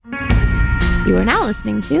You are now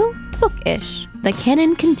listening to Bookish, The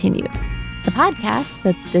Canon Continues, the podcast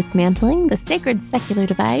that's dismantling the sacred secular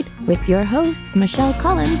divide with your host, Michelle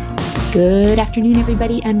Collins. Good afternoon,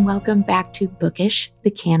 everybody, and welcome back to Bookish,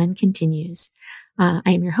 The Canon Continues. I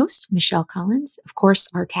am your host, Michelle Collins. Of course,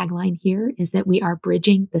 our tagline here is that we are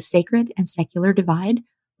bridging the sacred and secular divide,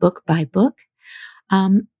 book by book.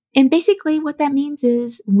 And basically what that means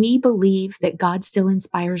is we believe that God still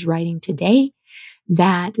inspires writing today,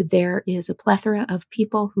 that there is a plethora of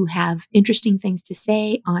people who have interesting things to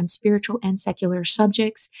say on spiritual and secular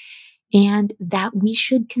subjects, and that we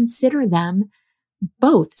should consider them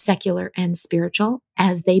both secular and spiritual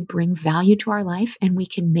as they bring value to our life, and we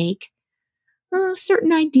can make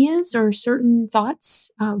certain ideas or certain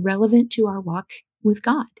thoughts relevant to our walk with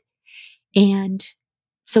God. And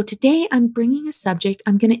so today I'm bringing a subject.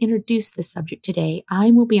 I'm going to introduce this subject today.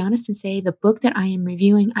 I will be honest and say the book that I am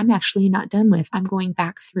reviewing, I'm actually not done with. I'm going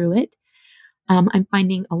back through it. I'm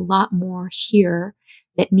finding a lot more here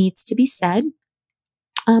that needs to be said.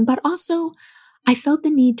 But also I felt the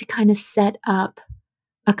need to kind of set up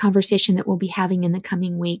a conversation that we'll be having in the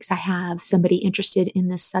coming weeks. I have somebody interested in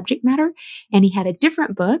this subject matter, and he had a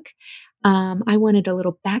different book. I wanted a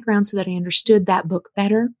little background so that I understood that book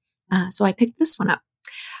better. So I picked this one up.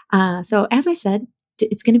 So as I said,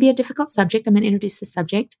 it's going to be a difficult subject. I'm going to introduce the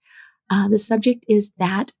subject. The subject is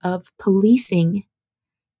that of policing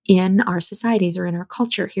in our societies or in our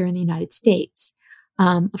culture here in the United States.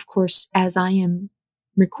 Of course, as I am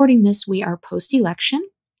recording this, we are post-election.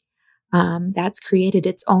 That's created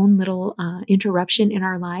its own little interruption in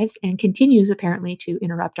our lives and continues apparently to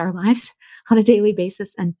interrupt our lives on a daily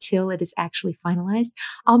basis until it is actually finalized.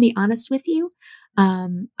 I'll be honest with you.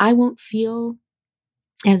 I won't feel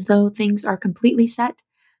as though things are completely set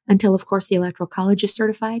until, of course, the Electoral College is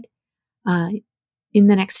certified in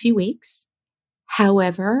the next few weeks.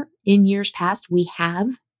 However, in years past, we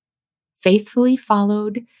have faithfully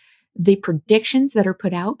followed the predictions that are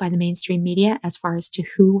put out by the mainstream media as far as to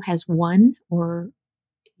who has won or,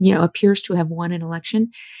 appears to have won an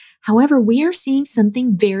election. However, we are seeing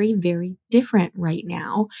something very, very different right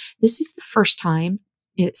now. This is the first time,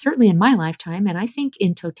 certainly in my lifetime, and I think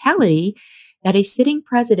in totality, that a sitting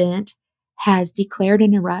president has declared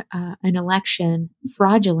an election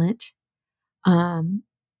fraudulent on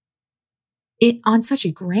such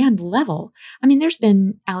a grand level. I mean, there's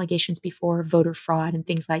been allegations before, voter fraud and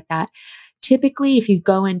things like that. Typically, if you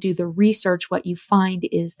go and do the research, what you find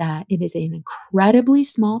is that it is an incredibly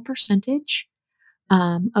small percentage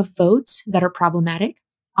of votes that are problematic.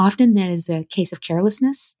 Often that is a case of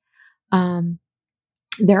carelessness.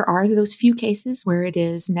 There are those few cases where it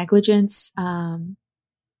is negligence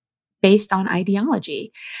based on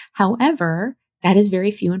ideology. However, that is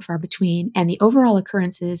very few and far between, and the overall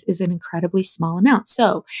occurrences is an incredibly small amount.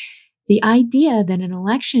 So the idea that an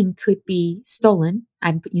election could be stolen,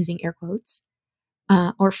 I'm using air quotes,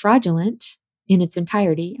 or fraudulent in its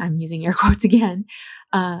entirety, I'm using air quotes again,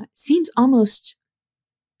 seems almost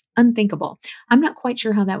unthinkable. I'm not quite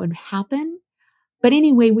sure how that would happen. But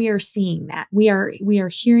anyway, we are seeing that. We are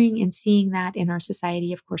hearing and seeing that in our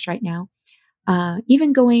society, of course, right now.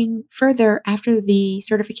 Even going further after the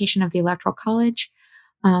certification of the Electoral College,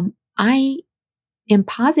 I am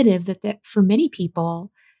positive that for many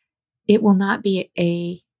people, it will not be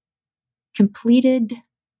a completed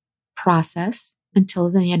process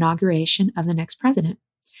until the inauguration of the next president,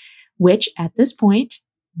 which at this point,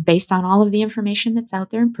 based on all of the information that's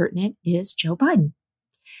out there and pertinent, is Joe Biden.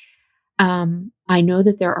 I know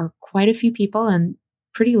that there are quite a few people and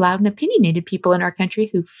pretty loud and opinionated people in our country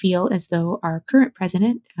who feel as though our current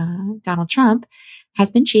president, Donald Trump, has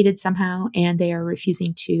been cheated somehow, and they are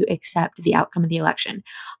refusing to accept the outcome of the election.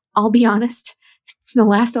 I'll be honest, the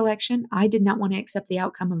last election, I did not want to accept the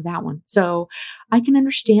outcome of that one. So I can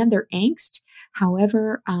understand their angst.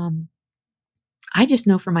 However, I just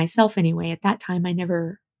know for myself anyway, at that time, I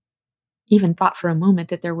never even thought for a moment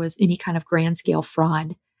that there was any kind of grand scale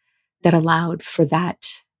fraud that allowed for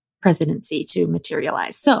that presidency to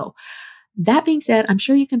materialize. So that being said, I'm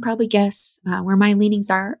sure you can probably guess where my leanings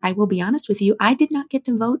are. I will be honest with you. I did not get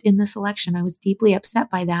to vote in this election. I was deeply upset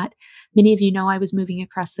by that. Many of you know I was moving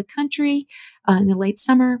across the country in the late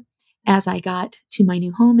summer as I got to my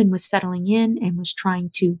new home and was settling in and was trying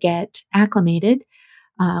to get acclimated,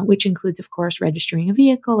 which includes, of course, registering a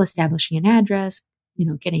vehicle, establishing an address,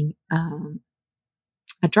 getting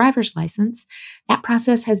a driver's license. That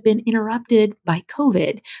process has been interrupted by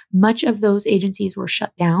COVID. Much of those agencies were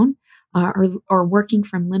shut down or working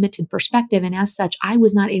from limited perspective. And as such, I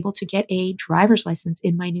was not able to get a driver's license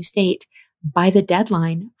in my new state by the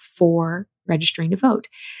deadline for registering to vote.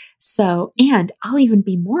 So, and I'll even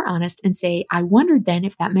be more honest and say, I wondered then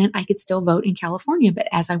if that meant I could still vote in California. But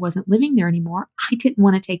as I wasn't living there anymore, I didn't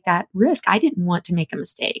want to take that risk. I didn't want to make a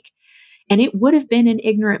mistake. And it would have been an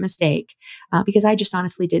ignorant mistake because I just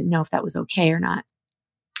honestly didn't know if that was okay or not.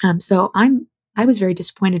 So I was very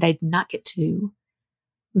disappointed I did not get to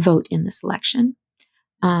vote in this election.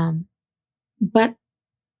 But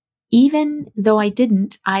even though I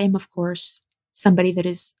didn't, I am, of course, somebody that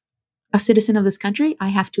is a citizen of this country. I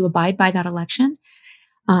have to abide by that election,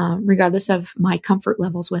 regardless of my comfort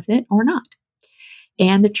levels with it or not.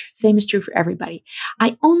 And the same is true for everybody.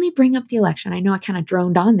 I only bring up the election. I know I kind of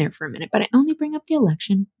droned on there for a minute, but I only bring up the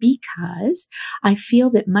election because I feel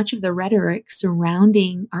that much of the rhetoric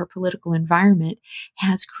surrounding our political environment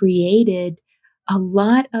has created a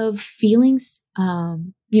lot of feelings,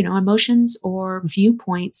 emotions or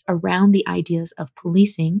viewpoints around the ideas of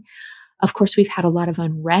policing. Of course, we've had a lot of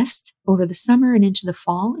unrest over the summer and into the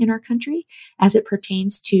fall in our country as it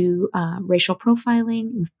pertains to racial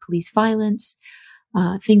profiling, police violence,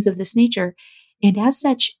 things of this nature. And as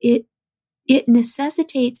such, it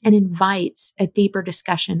necessitates and invites a deeper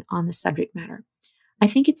discussion on the subject matter. I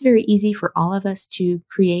think it's very easy for all of us to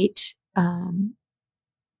create,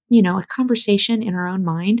 a conversation in our own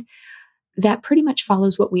mind that pretty much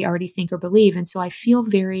follows what we already think or believe. And so I feel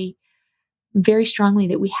very, very strongly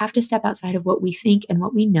that we have to step outside of what we think and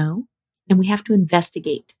what we know, and we have to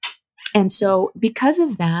investigate. And so because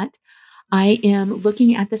of that, I am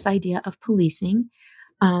looking at this idea of policing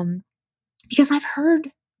because I've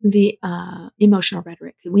heard the emotional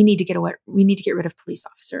rhetoric. We need to get rid of police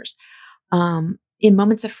officers. In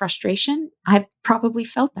moments of frustration, I've probably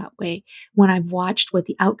felt that way when I've watched what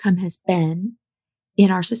the outcome has been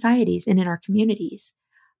in our societies and in our communities.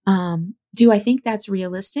 Do I think that's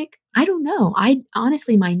realistic? I don't know.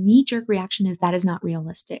 Honestly, my knee-jerk reaction is that is not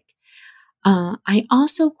realistic. I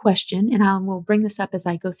also question, and I will bring this up as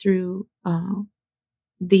I go through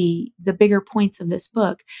the bigger points of this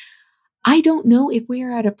book. I don't know if we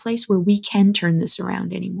are at a place where we can turn this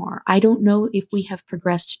around anymore. I don't know if we have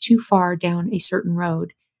progressed too far down a certain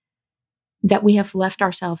road that we have left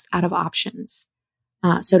ourselves out of options,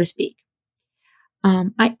 so to speak.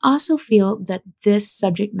 I also feel that this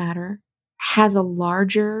subject matter has a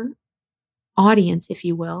larger audience, if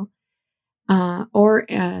you will, or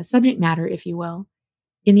subject matter, if you will,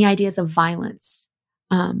 in the ideas of violence.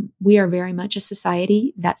 We are very much a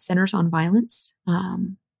society that centers on violence.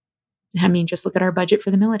 Just look at our budget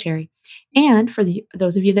for the military. And for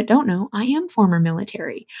those of you that don't know, I am former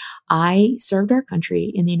military. I served our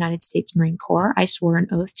country in the United States Marine Corps. I swore an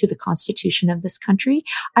oath to the Constitution of this country.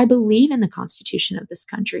 I believe in the Constitution of this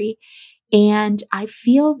country. And I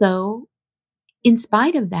feel, though, in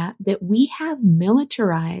spite of that we have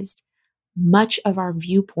militarized much of our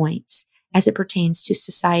viewpoints as it pertains to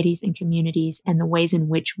societies and communities and the ways in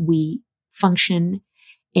which we function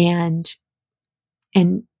and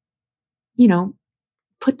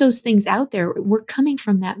put those things out there. We're coming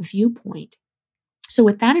from that viewpoint. So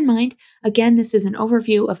with that in mind, again, this is an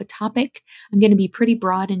overview of a topic. I'm going to be pretty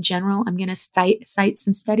broad in general. I'm going to cite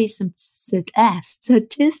some studies, some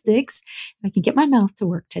statistics, if I can get my mouth to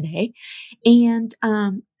work today, and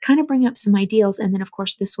kind of bring up some ideals. And then, of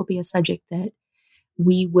course, this will be a subject that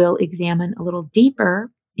we will examine a little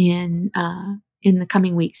deeper in the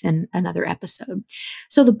coming weeks in another episode.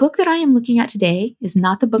 So the book that I am looking at today is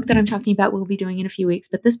not the book that I'm talking about we'll be doing in a few weeks,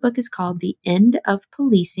 but this book is called The End of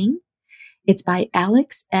Policing. It's by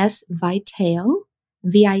Alex S. Vitale,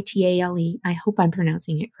 Vitale. I hope I'm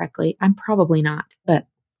pronouncing it correctly. I'm probably not, but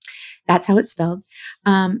that's how it's spelled.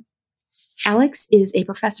 Alex is a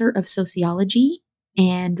professor of sociology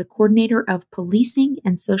and the coordinator of Policing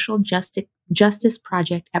and Social Justice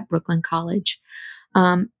Project at Brooklyn College.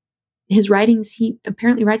 His writings, he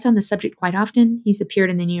apparently writes on the subject quite often. He's appeared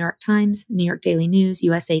in the New York Times, New York Daily News,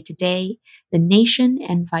 USA Today, The Nation,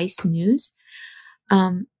 and Vice News.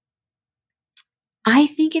 I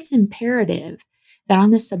think it's imperative that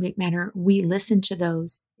on this subject matter, we listen to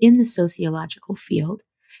those in the sociological field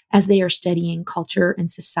as they are studying culture and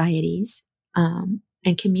societies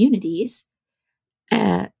and communities,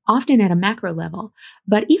 often at a macro level,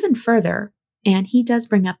 but even further. And he does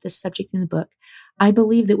bring up this subject in the book. I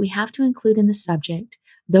believe that we have to include in the subject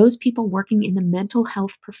those people working in the mental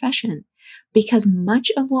health profession, because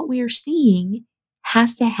much of what we are seeing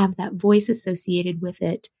has to have that voice associated with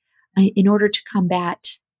it in order to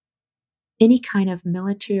combat any kind of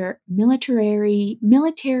military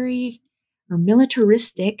or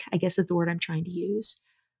militaristic, I guess is the word I'm trying to use,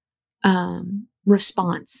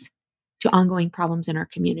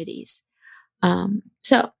 so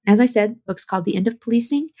So, as I said, the book's called The End of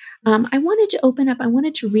Policing. I wanted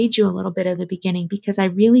to read you a little bit of the beginning because I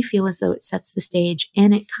really feel as though it sets the stage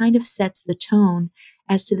and it kind of sets the tone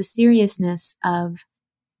as to the seriousness of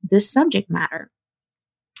this subject matter.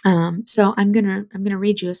 So I'm gonna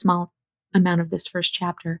read you a small amount of this first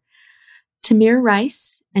chapter. Tamir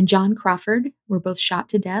Rice and John Crawford were both shot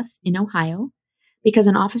to death in Ohio because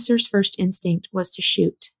an officer's first instinct was to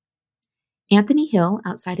shoot. Anthony Hill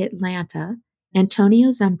outside Atlanta,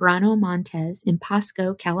 Antonio Zambrano Montes in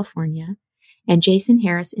Pasco, California, and Jason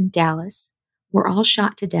Harris in Dallas were all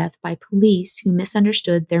shot to death by police who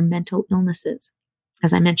misunderstood their mental illnesses.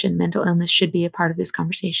 As I mentioned, mental illness should be a part of this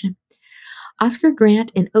conversation. Oscar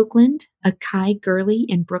Grant in Oakland, Akai Gurley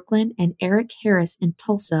in Brooklyn, and Eric Harris in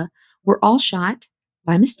Tulsa were all shot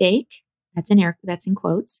by mistake, that's in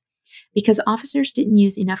quotes, because officers didn't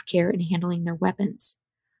use enough care in handling their weapons.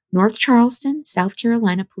 North Charleston, South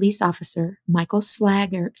Carolina police officer Michael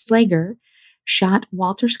Slager shot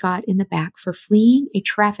Walter Scott in the back for fleeing a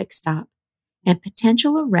traffic stop and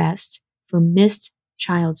potential arrest for missed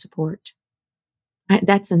child support.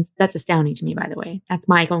 That's astounding to me, by the way. That's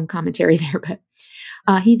my own commentary there.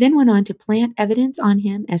 But he then went on to plant evidence on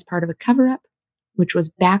him as part of a cover-up, which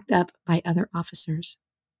was backed up by other officers.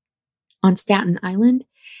 On Staten Island,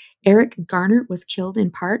 Eric Garner was killed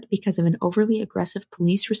in part because of an overly aggressive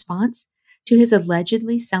police response to his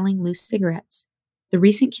allegedly selling loose cigarettes. The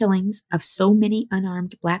recent killings of so many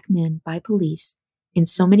unarmed Black men by police in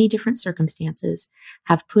so many different circumstances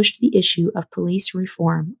have pushed the issue of police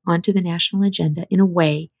reform onto the national agenda in a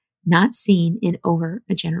way not seen in over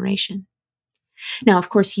a generation. Now, of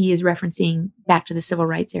course, he is referencing back to the civil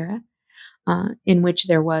rights era, in which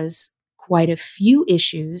there was quite a few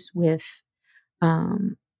issues with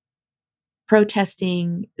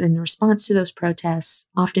protesting in response to those protests,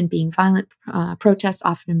 often being violent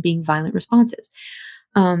responses.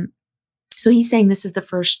 So he's saying this is the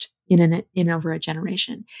first in over a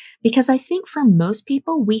generation, because I think for most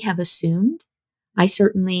people, we have assumed, I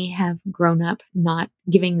certainly have grown up not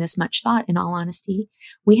giving this much thought, in all honesty,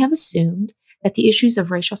 we have assumed that the issues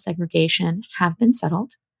of racial segregation have been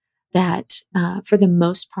settled, that for the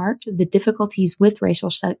most part, the difficulties with racial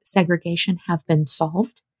segregation have been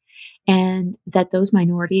solved, and that those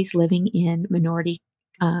minorities living in minority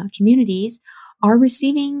communities are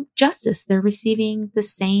receiving justice. They're receiving the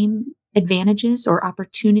same advantages or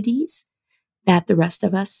opportunities that the rest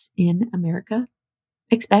of us in America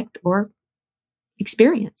expect or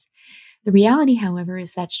experience. The reality, however,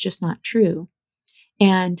 is that's just not true.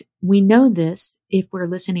 And we know this if we're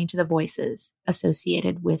listening to the voices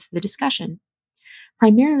associated with the discussion.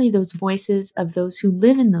 Primarily those voices of those who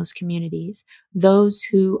live in those communities, those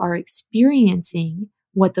who are experiencing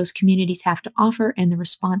what those communities have to offer and the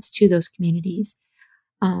response to those communities.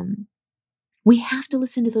 We have to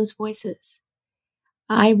listen to those voices.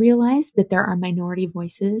 I realize that there are minority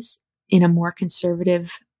voices in a more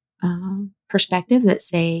conservative perspective that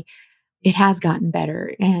say it has gotten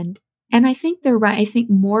better. And I think they're right. I think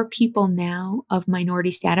more people now of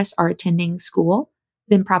minority status are attending school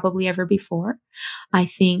than probably ever before. I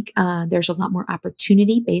think there's a lot more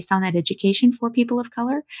opportunity based on that education for people of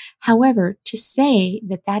color. However, to say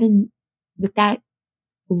that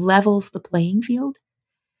levels the playing field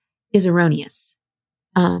is erroneous,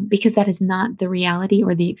 because that is not the reality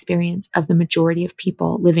or the experience of the majority of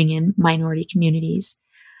people living in minority communities.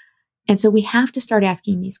 And so we have to start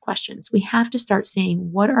asking these questions. We have to start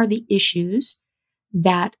saying, what are the issues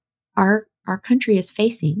that our country is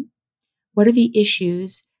facing? What are the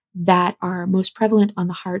issues that are most prevalent on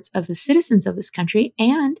the hearts of the citizens of this country,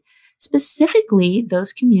 and specifically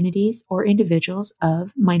those communities or individuals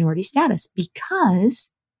of minority status?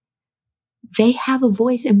 Because they have a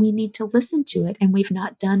voice and we need to listen to it. And we've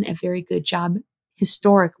not done a very good job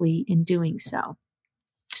historically in doing so.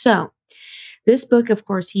 So this book, of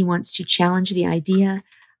course, he wants to challenge the idea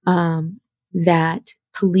that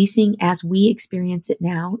policing as we experience it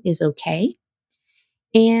now is okay.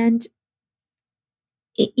 And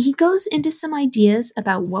he goes into some ideas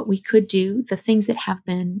about what we could do, the things that have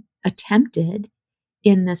been attempted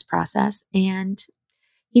in this process. And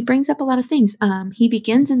he brings up a lot of things. He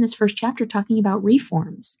begins in this first chapter talking about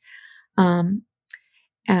reforms.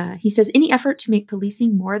 He says, any effort to make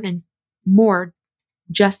policing more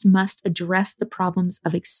just must address the problems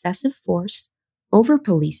of excessive force,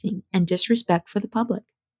 over-policing, and disrespect for the public.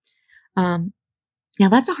 Now,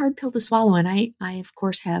 that's a hard pill to swallow. And I of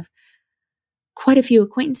course, have quite a few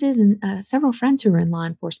acquaintances and several friends who are in law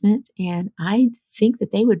enforcement. And I think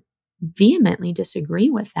that they would vehemently disagree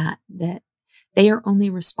with that They are only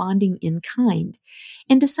responding in kind.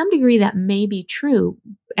 And to some degree, that may be true.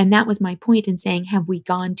 And that was my point in saying, have we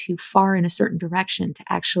gone too far in a certain direction to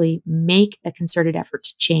actually make a concerted effort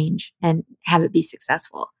to change and have it be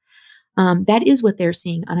successful? That is what they're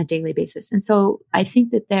seeing on a daily basis. And so I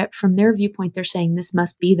think that from their viewpoint, they're saying this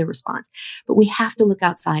must be the response. But we have to look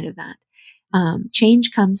outside of that.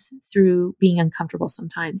 Change comes through being uncomfortable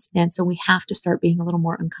sometimes. And so we have to start being a little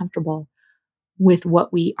more uncomfortable with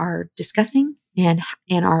what we are discussing and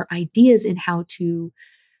our ideas in how to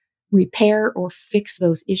repair or fix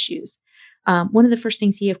those issues. One of the first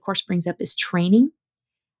things he, of course, brings up is training.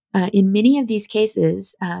 In many of these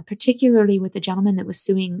cases, particularly with the gentleman that was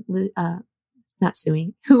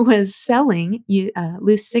who was selling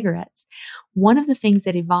loose cigarettes, one of the things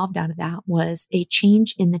that evolved out of that was a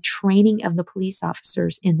change in the training of the police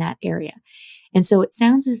officers in that area. And so it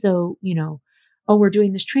sounds as though, oh, we're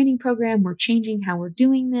doing this training program, we're changing how we're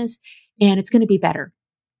doing this, and it's going to be better.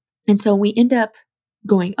 And so we end up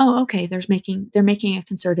going, oh, okay, they're making a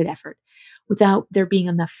concerted effort without there being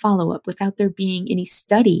enough follow-up, without there being any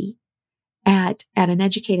study at an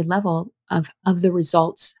educated level of the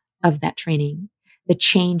results of that training, the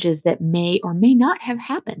changes that may or may not have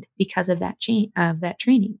happened because of that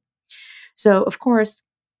training. So, of course,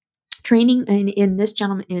 training in this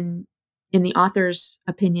gentleman, in the author's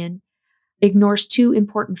opinion, ignores two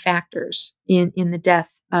important factors in the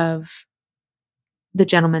death of the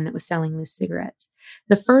gentleman that was selling loose cigarettes.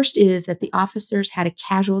 The first is that the officers had a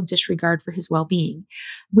casual disregard for his well-being.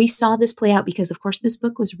 We saw this play out because, of course, this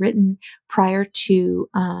book was written prior to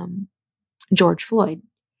George Floyd.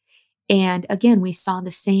 And again, we saw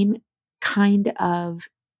the same kind of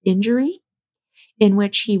injury in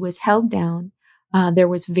which he was held down. There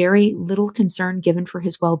was very little concern given for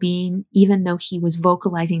his well-being, even though he was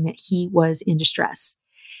vocalizing that he was in distress.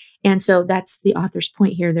 And so that's the author's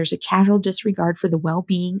point here. There's a casual disregard for the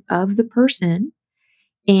well-being of the person.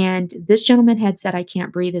 And this gentleman had said, I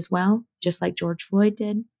can't breathe as well, just like George Floyd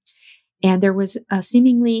did. And there was a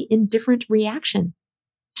seemingly indifferent reaction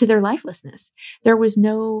to their lifelessness. There was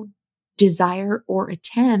no desire or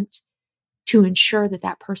attempt to ensure that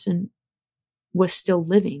that person was still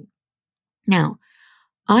living. Now,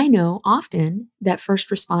 I know often that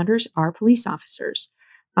first responders are police officers.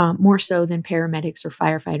 More so than paramedics or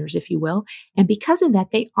firefighters, if you will. And because of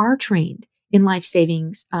that, they are trained in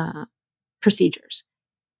life-saving procedures.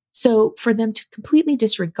 So for them to completely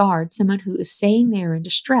disregard someone who is saying they're in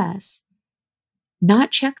distress,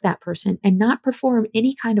 not check that person, and not perform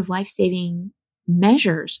any kind of life-saving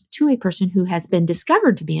measures to a person who has been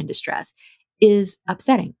discovered to be in distress is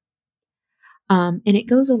upsetting. And it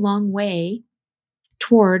goes a long way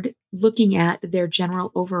toward looking at their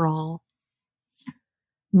general overall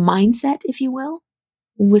mindset, if you will,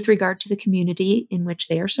 with regard to the community in which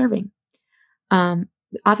they are serving. The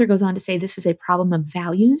author goes on to say this is a problem of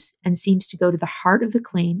values and seems to go to the heart of the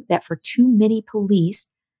claim that for too many police,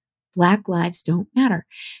 Black lives don't matter.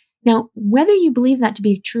 Now, whether you believe that to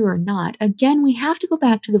be true or not, again, we have to go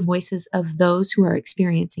back to the voices of those who are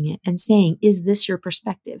experiencing it and saying, is this your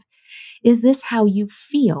perspective? Is this how you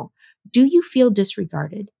feel? Do you feel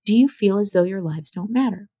disregarded? Do you feel as though your lives don't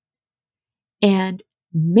matter? And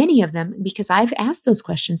many of them, because I've asked those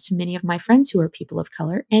questions to many of my friends who are people of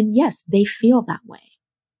color, and yes, they feel that way.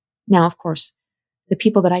 Now, of course, the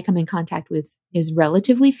people that I come in contact with is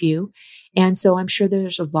relatively few. And so I'm sure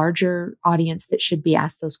there's a larger audience that should be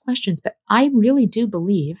asked those questions. But I really do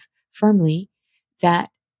believe firmly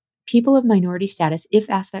that people of minority status, if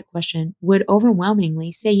asked that question, would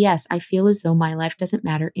overwhelmingly say, yes, I feel as though my life doesn't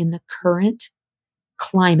matter in the current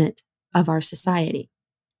climate of our society.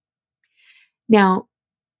 Now,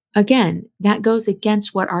 again, that goes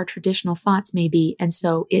against what our traditional thoughts may be. And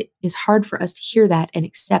so it is hard for us to hear that and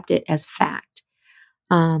accept it as fact.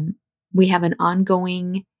 We have an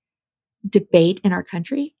ongoing debate in our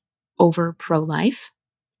country over pro-life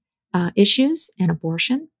issues and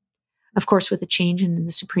abortion. Of course, with the change in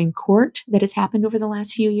the Supreme Court that has happened over the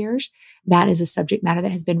last few years, that is a subject matter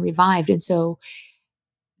that has been revived. And so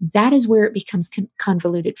that is where it becomes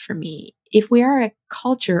convoluted for me. If we are a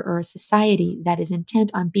culture or a society that is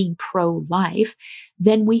intent on being pro-life,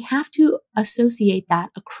 then we have to associate that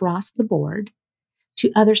across the board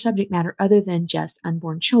to other subject matter other than just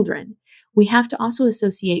unborn children. We have to also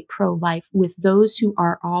associate pro-life with those who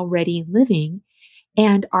are already living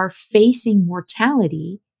and are facing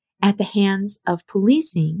mortality at the hands of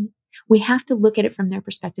policing. We have to look at it from their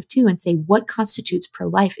perspective too and say, what constitutes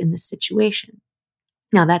pro-life in this situation?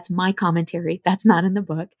 Now, that's my commentary. That's not in the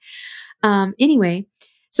book. Anyway,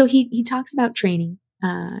 so he talks about training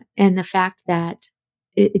and the fact that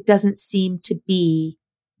it doesn't seem to be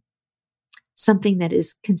something that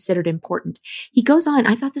is considered important. He goes on,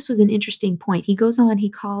 I thought this was an interesting point. He goes on, he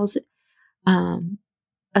calls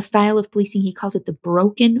a style of policing, he calls it the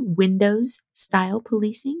broken windows style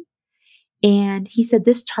policing. And he said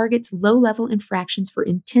this targets low-level infractions for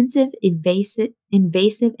intensive, invasive,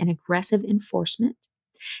 and aggressive enforcement.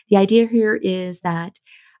 The idea here is that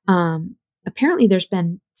apparently there's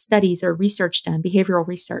been studies or research done, behavioral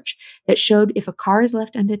research, that showed if a car is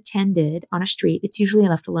left unattended on a street, it's usually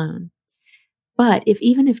left alone. But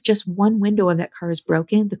even if just one window of that car is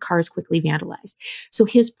broken, the car is quickly vandalized. So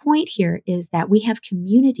his point here is that we have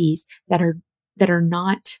communities that are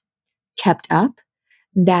not kept up,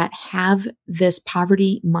 that have this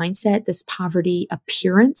poverty mindset, this poverty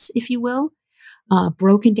appearance, if you will,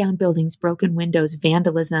 broken down buildings, broken windows,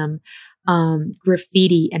 vandalism,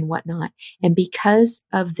 graffiti, and whatnot. And because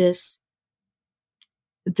of this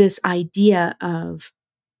idea of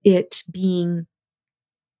it being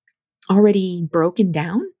already broken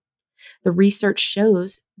down, the research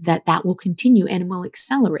shows that will continue and will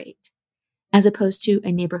accelerate, as opposed to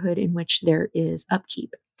a neighborhood in which there is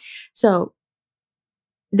upkeep. So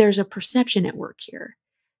there's a perception at work here.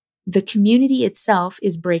 The community itself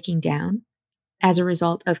is breaking down as a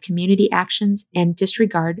result of community actions and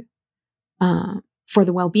disregard for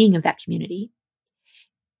the well-being of that community.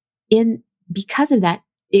 Because of that,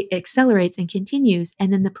 it accelerates and continues,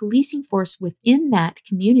 and then the policing force within that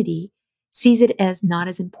community sees it as not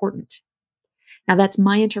as important. Now, that's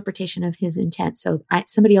my interpretation of his intent. So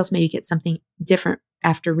somebody else maybe gets something different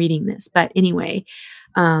after reading this. But anyway,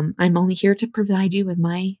 I'm only here to provide you with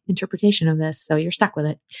my interpretation of this, so you're stuck with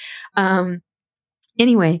it.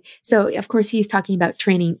 Anyway, so of course he's talking about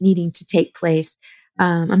training needing to take place.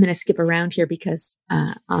 I'm going to skip around here because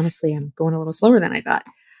honestly, I'm going a little slower than I thought.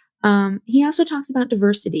 He also talks about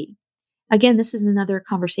diversity. Again, this is another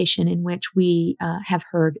conversation in which we have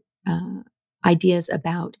heard ideas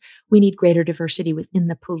about we need greater diversity within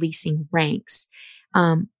the policing ranks.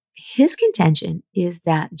 His contention is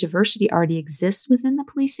that diversity already exists within the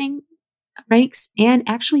policing ranks and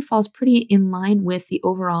actually falls pretty in line with the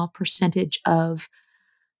overall percentage of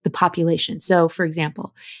the population. So, for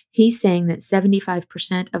example, he's saying that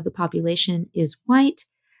 75% of the population is white,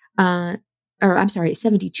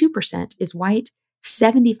 72% is white,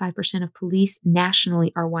 75% of police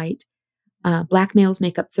nationally are white. Black males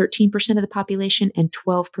make up 13% of the population and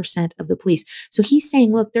 12% of the police. So he's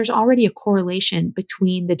saying, look, there's already a correlation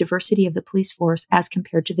between the diversity of the police force as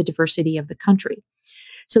compared to the diversity of the country.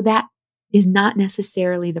 So that is not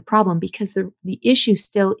necessarily the problem, because the issue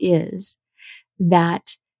still is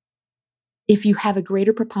that if you have a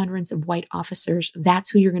greater preponderance of white officers, that's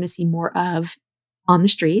who you're going to see more of on the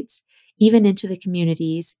streets, even into the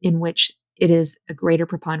communities in which it is a greater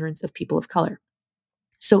preponderance of people of color.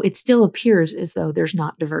 So it still appears as though there's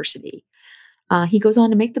not diversity. He goes on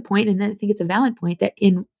to make the point, and I think it's a valid point, that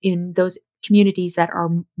in those communities that are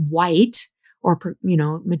white or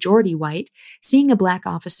majority white, seeing a Black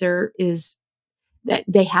officer is that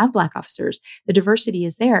they have Black officers. The diversity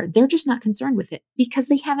is there. They're just not concerned with it because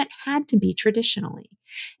they haven't had to be traditionally,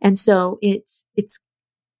 and so it's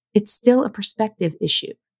still a perspective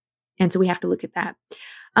issue, and so we have to look at that.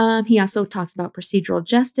 He also talks about procedural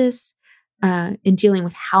justice. In dealing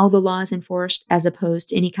with how the law is enforced, as opposed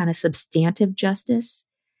to any kind of substantive justice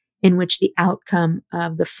in which the outcome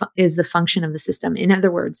of is the function of the system. In other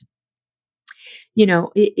words,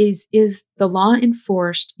 is the law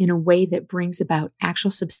enforced in a way that brings about actual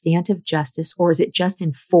substantive justice, or is it just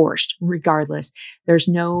enforced regardless? There's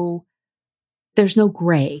no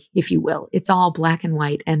gray, if you will. It's all black and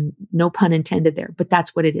white, and no pun intended there, but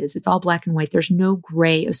that's what it is. It's all black and white. There's no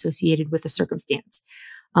gray associated with a circumstance.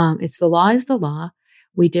 It's the law is the law.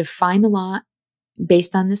 We define the law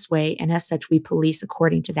based on this way, and as such, we police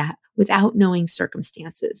according to that without knowing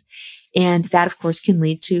circumstances. And that, of course, can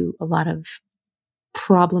lead to a lot of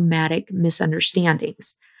problematic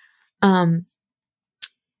misunderstandings. One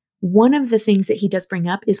of the things that he does bring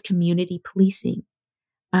up is community policing.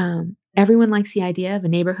 Everyone likes the idea of a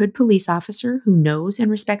neighborhood police officer who knows and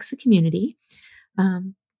respects the community.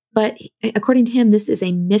 But according to him, this is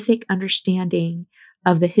a mythic understanding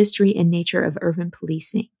of the history and nature of urban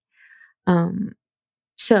policing.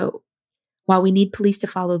 So while we need police to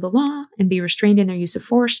follow the law and be restrained in their use of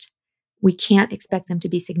force, we can't expect them to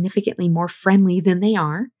be significantly more friendly than they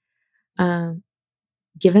are, given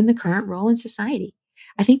the current role in society.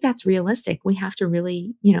 I think that's realistic. We have to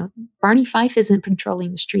really, Barney Fife isn't patrolling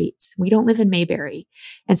the streets. We don't live in Mayberry.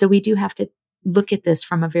 And so we do have to look at this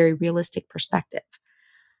from a very realistic perspective.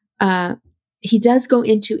 He does go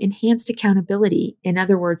into enhanced accountability. In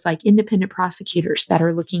other words, like independent prosecutors that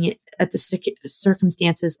are looking at the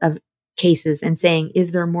circumstances of cases and saying,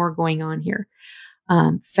 is there more going on here?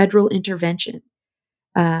 Federal intervention.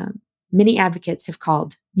 Many advocates have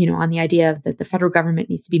called, on the idea that the federal government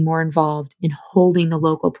needs to be more involved in holding the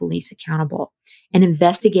local police accountable and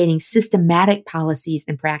investigating systematic policies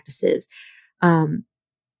and practices.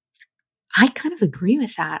 I kind of agree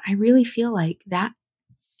with that. I really feel like that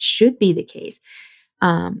should be the case.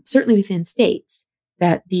 Certainly within states,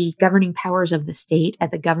 that the governing powers of the state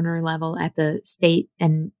at the governor level, at the state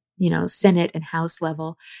and, Senate and House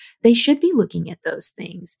level, they should be looking at those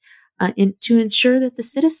things to ensure that the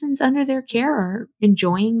citizens under their care are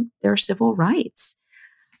enjoying their civil rights.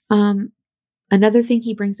 Another thing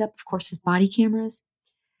he brings up, of course, is body cameras.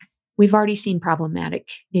 We've already seen problematic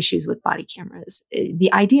issues with body cameras.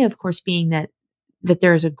 The idea, of course, being that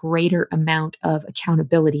there is a greater amount of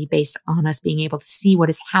accountability based on us being able to see what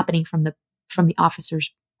is happening from the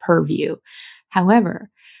officer's purview. However,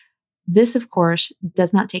 this, of course,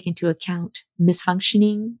 does not take into account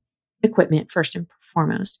misfunctioning equipment first and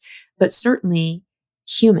foremost, but certainly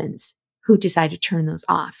humans who decide to turn those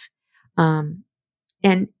off.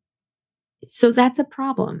 And so that's a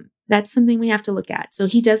problem. That's something we have to look at. So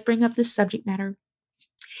he does bring up this subject matter.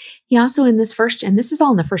 He also and this is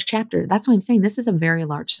all in the first chapter. That's why I'm saying this is a very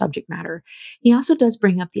large subject matter. He also does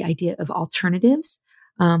bring up the idea of alternatives.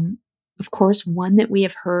 Of course, one that we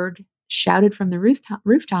have heard shouted from the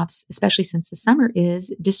rooftops, especially since the summer,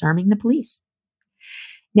 is disarming the police.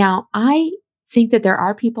 Now, I think that there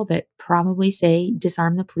are people that probably say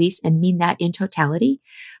disarm the police and mean that in totality.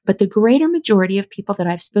 But the greater majority of people that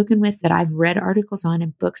I've spoken with, that I've read articles on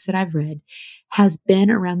and books that I've read, has been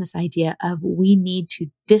around this idea of we need to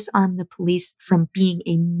disarm the police from being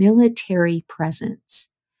a military presence.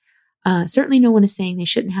 Certainly no one is saying they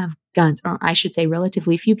shouldn't have guns, or I should say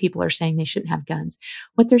relatively few people are saying they shouldn't have guns.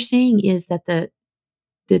 What they're saying is that the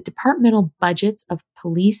departmental budgets of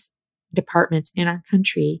police departments in our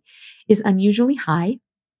country is unusually high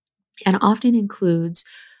and often includes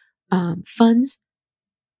funds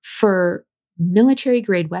for military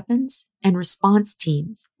grade weapons and response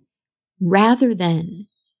teams rather than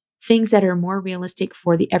things that are more realistic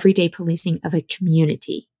for the everyday policing of a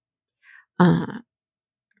community.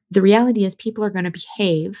 The reality is people are going to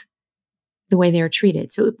behave the way they are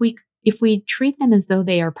treated. So if we treat them as though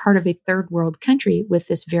they are part of a third world country with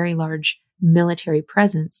this very large military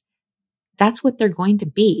presence, that's what they're going to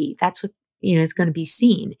be. That's what is going to be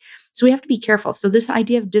seen. So we have to be careful. So this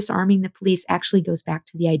idea of disarming the police actually goes back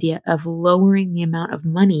to the idea of lowering the amount of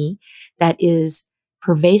money that is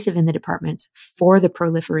pervasive in the departments for the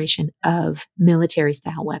proliferation of military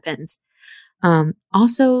style weapons.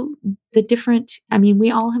 Also,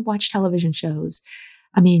 we all have watched television shows.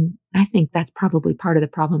 I think that's probably part of the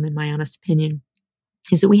problem, in my honest opinion,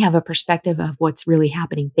 is that we have a perspective of what's really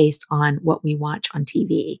happening based on what we watch on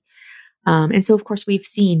TV. And so, of course, we've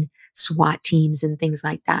seen SWAT teams and things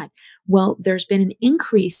like that. Well, there's been an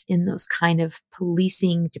increase in those kind of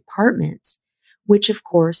policing departments, which, of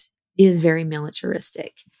course, is very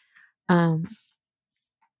militaristic.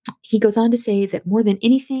 He goes on to say that more than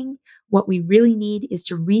anything, what we really need is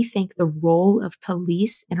to rethink the role of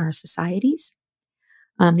police in our societies.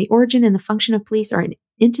 The origin and the function of police are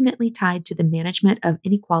intimately tied to the management of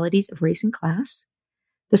inequalities of race and class,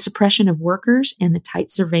 the suppression of workers, and the tight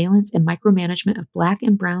surveillance and micromanagement of Black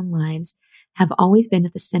and brown lives have always been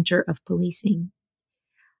at the center of policing.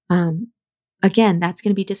 Again, that's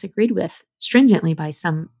going to be disagreed with stringently by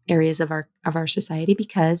some areas of our society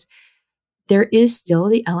because there is still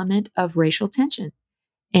the element of racial tension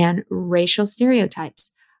and racial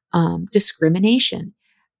stereotypes, discrimination.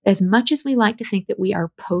 As much as we like to think that we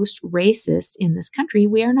are post-racist in this country,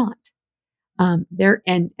 we are not.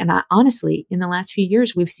 Honestly, in the last few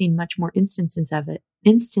years, we've seen much more instances of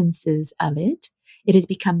it. It has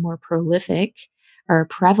become more prolific or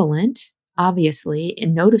prevalent, obviously,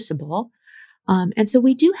 and noticeable. And so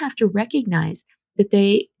we do have to recognize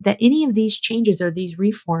that any of these changes or these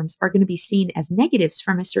reforms are going to be seen as negatives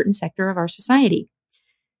from a certain sector of our society.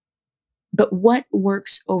 But what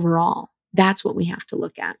works overall? That's what we have to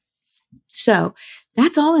look at. So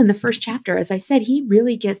that's all in the first chapter. As I said, he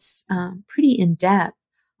really gets pretty in depth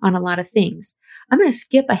on a lot of things. I'm going to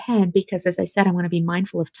skip ahead because, as I said, I want to be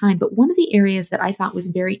mindful of time. But one of the areas that I thought was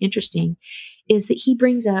very interesting is that he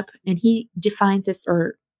brings up and he defines this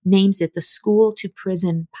or names it the school to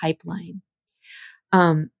prison pipeline.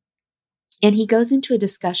 And he goes into a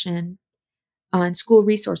discussion on school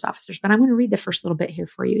resource officers, but I'm going to read the first little bit here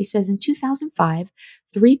for you. He says, in 2005,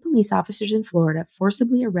 3 police officers in Florida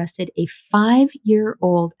forcibly arrested a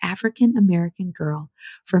 5-year-old African-American girl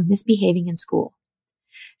for misbehaving in school.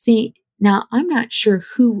 See, now I'm not sure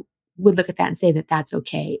who would look at that and say that that's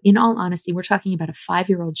okay. In all honesty, we're talking about a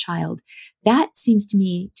 5-year-old child. That seems to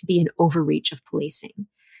me to be an overreach of policing.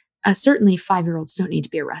 Certainly 5-year-olds don't need to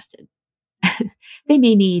be arrested. They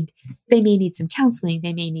may need some counseling.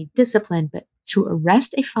 They may need discipline, but to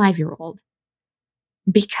arrest a 5-year-old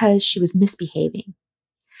because she was misbehaving,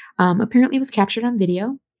 apparently it was captured on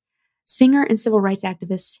video. Singer and civil rights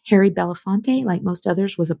activist Harry Belafonte, like most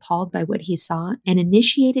others, was appalled by what he saw and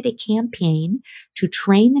initiated a campaign to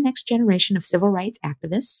train the next generation of civil rights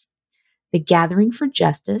activists, the Gathering for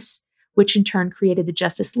Justice, which in turn created the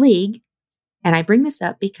Justice League. And I bring this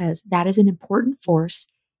up because that is an important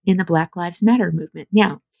force in the Black Lives Matter movement.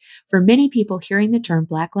 Now, for many people, hearing the term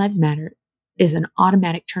Black Lives Matter is an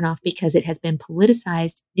automatic turnoff because it has been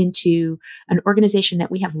politicized into an organization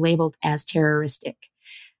that we have labeled as terroristic.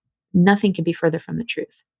 Nothing can be further from the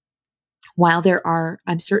truth. While there are,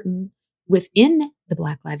 I'm certain, within the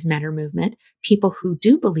Black Lives Matter movement, people who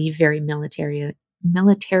do believe very militaristic,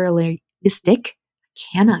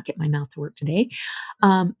 cannot get my mouth to work today.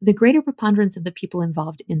 The greater preponderance of the people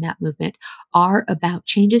involved in that movement are about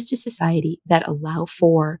changes to society that allow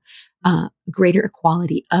for greater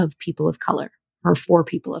equality of people of color or for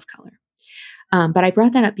people of color. But I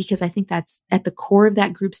brought that up because I think that's at the core of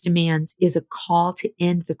that group's demands is a call to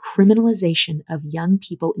end the criminalization of young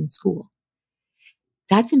people in school.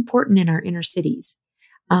 That's important in our inner cities,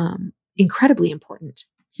 incredibly important.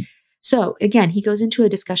 So again, he goes into a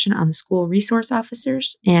discussion on the school resource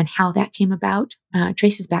officers and how that came about,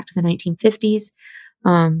 traces back to the 1950s.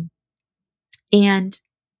 And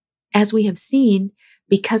as we have seen,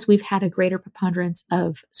 because we've had a greater preponderance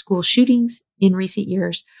of school shootings in recent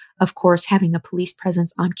years, of course, having a police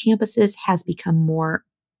presence on campuses has become more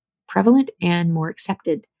prevalent and more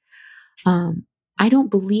accepted. I don't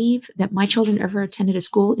believe that my children ever attended a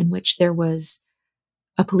school in which there was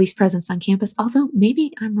a police presence on campus, although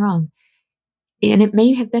maybe I'm wrong. And it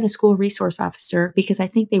may have been a school resource officer because I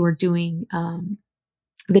think they were doing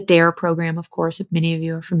the DARE program, of course, if many of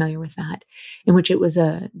you are familiar with that, in which it was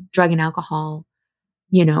a drug and alcohol,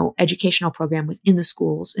 educational program within the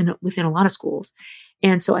schools and within a lot of schools.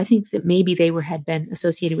 And so I think that maybe they had been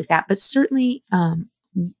associated with that, but certainly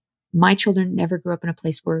my children never grew up in a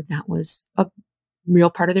place where that was a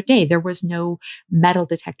real part of their day. There was no metal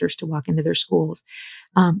detectors to walk into their schools.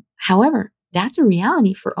 However, that's a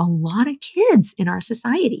reality for a lot of kids in our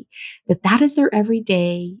society, that is their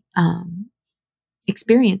everyday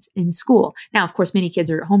experience in school. Now, of course, many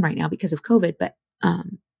kids are at home right now because of COVID, but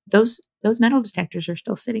those metal detectors are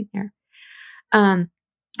still sitting there.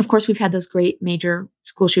 Of course, we've had those great major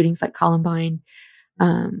school shootings like Columbine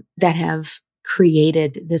that have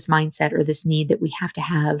created this mindset or this need that we have to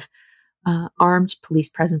have armed police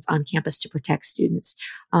presence on campus to protect students.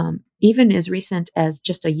 Even as recent as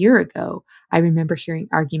just a year ago, I remember hearing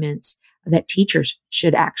arguments that teachers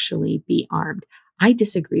should actually be armed. I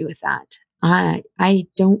disagree with that. I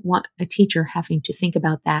don't want a teacher having to think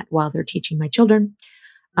about that while they're teaching my children.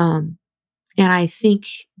 And I think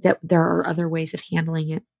that there are other ways of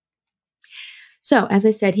handling it. So, as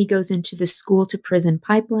I said, he goes into the school to prison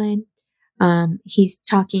pipeline. He's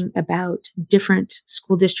talking about different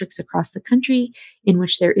school districts across the country in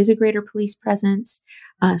which there is a greater police presence,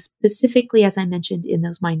 specifically, as I mentioned, in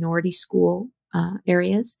those minority school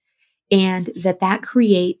areas, and that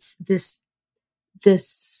creates this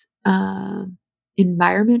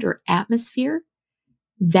environment or atmosphere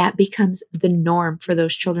that becomes the norm for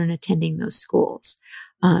those children attending those schools,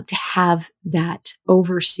 to have that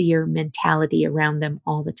overseer mentality around them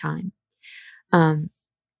all the time.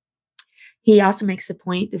 He also makes the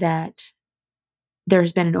point that there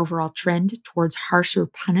has been an overall trend towards harsher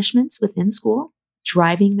punishments within school,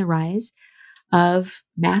 driving the rise of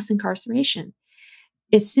mass incarceration.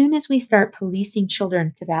 As soon as we start policing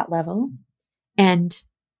children to that level and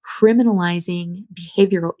criminalizing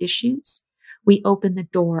behavioral issues, we open the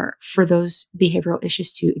door for those behavioral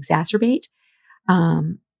issues to exacerbate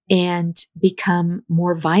and become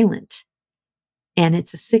more violent. And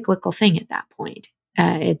it's a cyclical thing at that point.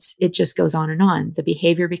 It just goes on and on. The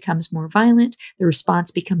behavior becomes more violent. The response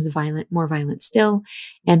becomes more violent still.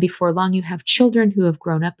 And before long, you have children who have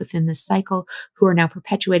grown up within this cycle, who are now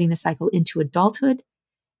perpetuating the cycle into adulthood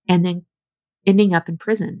and then ending up in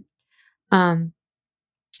prison. Back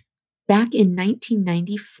in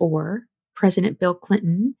 1994, President Bill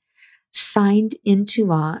Clinton signed into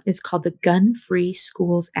law is called the Gun-Free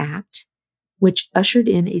Schools Act, which ushered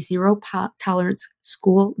in a zero-tolerance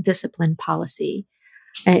school discipline policy.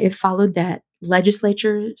 It followed that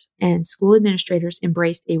legislatures and school administrators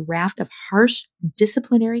embraced a raft of harsh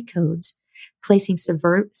disciplinary codes, placing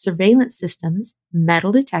surveillance systems,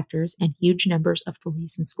 metal detectors, and huge numbers of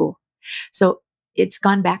police in school. So it's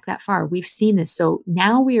gone back that far. We've seen this. So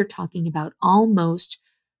now we are talking about almost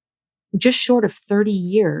just short of 30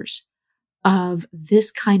 years of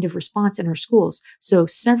this kind of response in our schools. So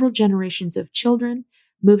several generations of children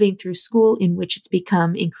moving through school in which it's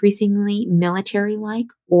become increasingly military-like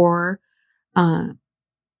or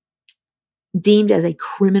deemed as a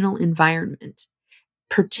criminal environment,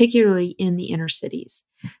 particularly in the inner cities.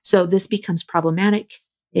 So this becomes problematic.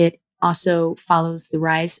 It also follows the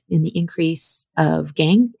rise in the increase of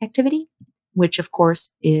gang activity, which of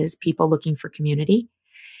course is people looking for community.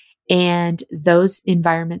 And those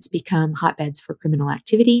environments become hotbeds for criminal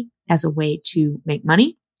activity as a way to make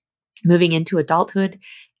money, moving into adulthood,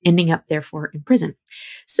 ending up therefore in prison.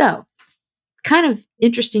 So it's kind of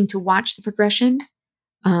interesting to watch the progression.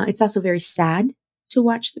 It's also very sad to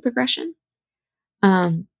watch the progression.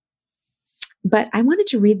 But I wanted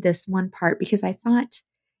to read this one part because I thought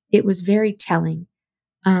it was very telling.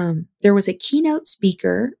 There was a keynote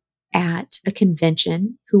speaker at a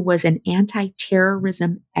convention who was an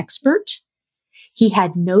anti-terrorism expert. He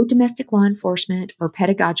had no domestic law enforcement or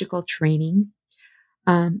pedagogical training.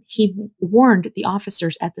 He warned the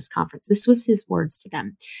officers at this conference. This was his words to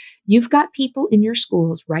them. You've got people in your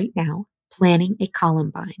schools right now planning a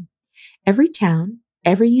Columbine. Every town,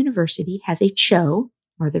 every university has a CHO,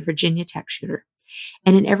 or the Virginia Tech shooter.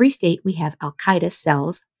 And in every state, we have Al-Qaeda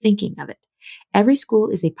cells thinking of it. Every school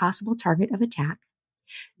is a possible target of attack.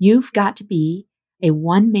 You've got to be a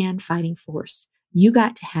one-man fighting force. You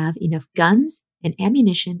got to have enough guns and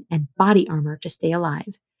ammunition and body armor to stay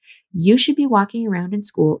alive. You should be walking around in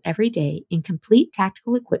school every day in complete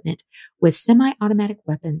tactical equipment with semi-automatic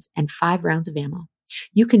weapons and 5 rounds of ammo.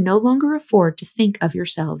 You can no longer afford to think of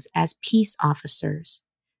yourselves as peace officers.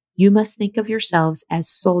 You must think of yourselves as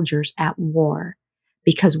soldiers at war,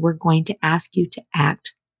 because we're going to ask you to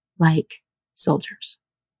act like soldiers.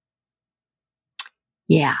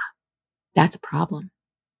 Yeah, that's a problem.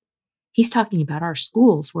 He's talking about our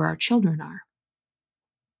schools where our children are.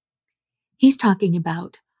 He's talking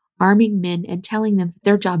about arming men and telling them that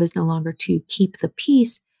their job is no longer to keep the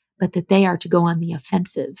peace, but that they are to go on the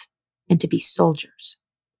offensive and to be soldiers.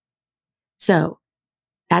 So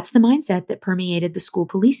that's the mindset that permeated the school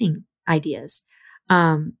policing ideas.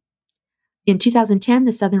 In 2010,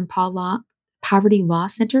 the Southern Poverty Law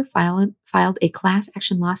Center filed a class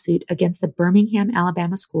action lawsuit against the Birmingham,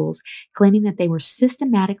 Alabama schools, claiming that they were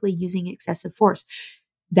systematically using excessive force.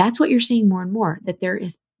 That's what you're seeing more and more, that there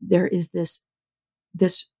is this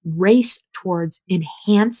race towards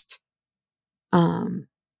enhanced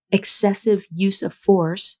excessive use of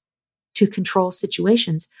force to control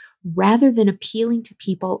situations, rather than appealing to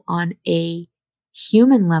people on a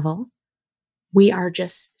human level. We are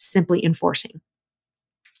just simply enforcing.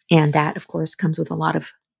 And that, of course, comes with a lot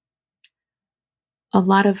of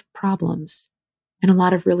problems and a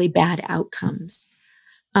lot of really bad outcomes.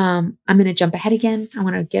 I'm going to jump ahead again. I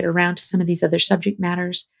want to get around to some of these other subject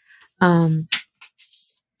matters. So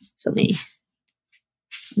let me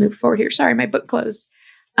move forward here. Sorry, my book closed.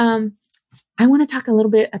 I want to talk a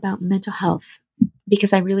little bit about mental health,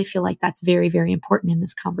 because I really feel like that's very, very important in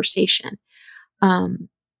this conversation. I'm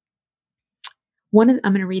going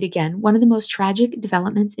to read again. One of the most tragic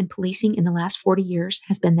developments in policing in the last 40 years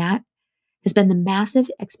has been the massive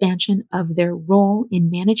expansion of their role in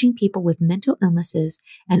managing people with mental illnesses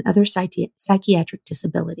and other psychiatric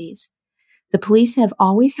disabilities. The police have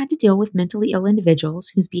always had to deal with mentally ill individuals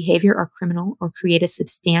whose behavior are criminal or create a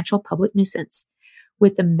substantial public nuisance.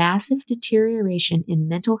 With the massive deterioration in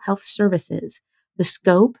mental health services, the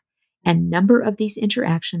scope and number of these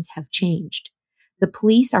interactions have changed. The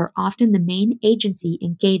police are often the main agency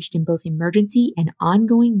engaged in both emergency and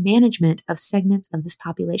ongoing management of segments of this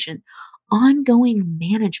population. Ongoing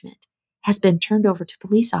management has been turned over to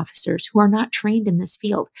police officers who are not trained in this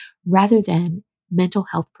field, rather than mental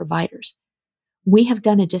health providers. We have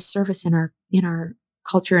done a disservice in our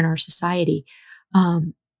culture, in our society,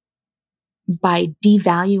 by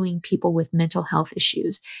devaluing people with mental health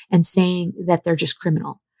issues and saying that they're just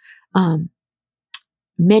criminal.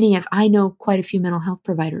 I know quite a few mental health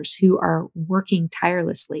providers who are working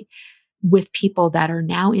tirelessly with people that are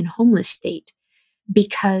now in homeless state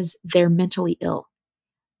because they're mentally ill.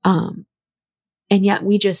 And yet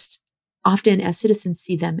we just often as citizens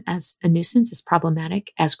see them as a nuisance, as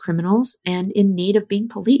problematic, as criminals, and in need of being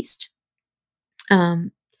policed.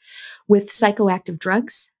 With psychoactive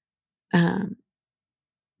drugs,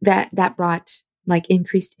 that brought like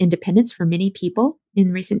increased independence for many people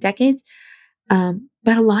in recent decades.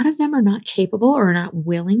 But a lot of them are not capable or are not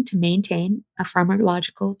willing to maintain a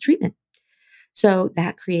pharmacological treatment. So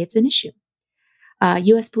that creates an issue.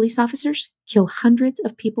 U.S. police officers kill hundreds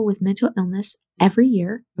of people with mental illness every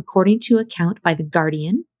year, according to account by The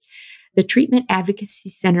Guardian. The Treatment Advocacy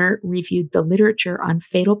Center reviewed the literature on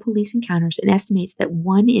fatal police encounters and estimates that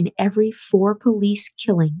 1 in every 4 police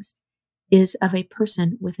killings is of a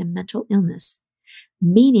person with a mental illness,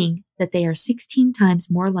 meaning that they are 16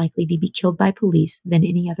 times more likely to be killed by police than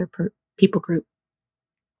any other people group.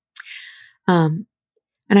 And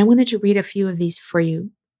I wanted to read a few of these for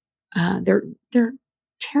you. They're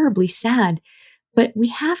terribly sad, but we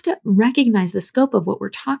have to recognize the scope of what we're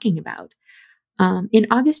talking about. In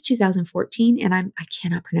August 2014, and I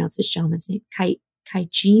cannot pronounce this gentleman's name,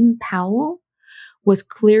 Kaijim Powell was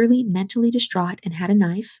clearly mentally distraught and had a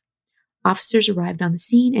knife. Officers arrived on the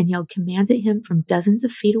scene and yelled commands at him from dozens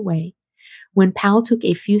of feet away. When Powell took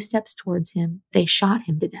a few steps towards him, they shot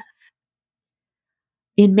him to death.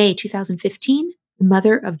 In May 2015, the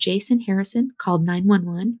mother of Jason Harrison called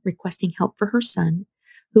 911 requesting help for her son,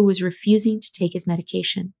 who was refusing to take his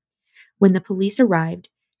medication. When the police arrived,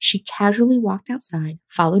 she casually walked outside,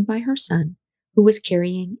 followed by her son, who was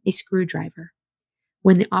carrying a screwdriver.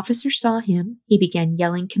 When the officer saw him, he began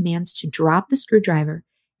yelling commands to drop the screwdriver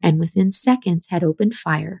and within seconds had opened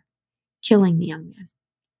fire, killing the young man.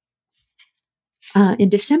 In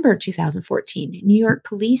December 2014, New York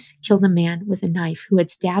police killed a man with a knife who had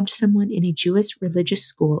stabbed someone in a Jewish religious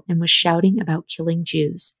school and was shouting about killing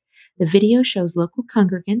Jews. The video shows local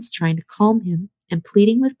congregants trying to calm him and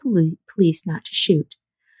pleading with police not to shoot.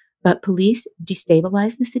 But police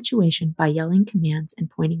destabilized the situation by yelling commands and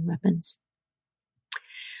pointing weapons.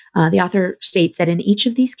 The author states that in each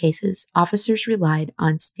of these cases, officers relied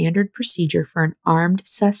on standard procedure for an armed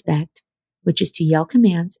suspect, which is to yell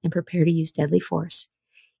commands and prepare to use deadly force,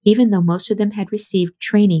 even though most of them had received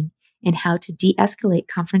training in how to de-escalate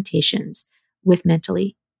confrontations with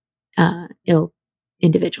mentally ill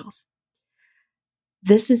individuals.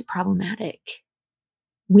 This is problematic.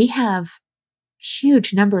 We have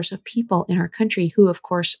huge numbers of people in our country who, of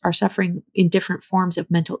course, are suffering in different forms of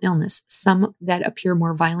mental illness, some that appear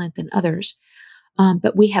more violent than others.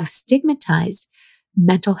 But we have stigmatized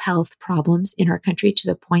mental health problems in our country to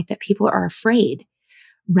the point that people are afraid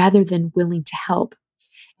rather than willing to help.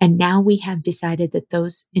 And now we have decided that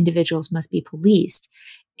those individuals must be policed.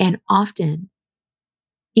 And often,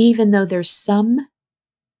 even though there's some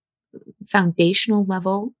foundational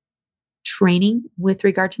level training with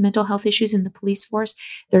regard to mental health issues in the police force,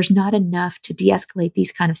 there's not enough to de-escalate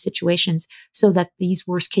these kind of situations so that these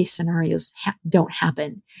worst case scenarios don't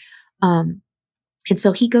happen. And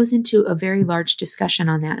so he goes into a very large discussion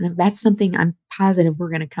on that. And that's something I'm positive we're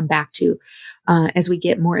going to come back to as we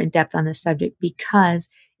get more in depth on this subject, because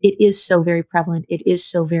it is so very prevalent. It is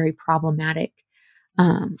so very problematic.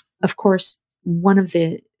 Of course, one of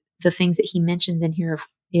the things that he mentions in here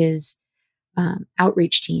is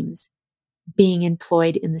outreach teams being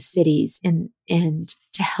employed in the cities and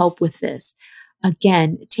to help with this.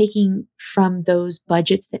 Again, taking from those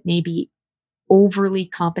budgets that may be overly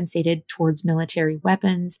compensated towards military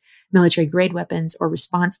grade weapons or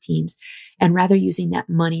response teams, and rather using that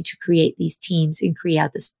money to create these teams and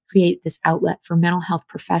create this outlet for mental health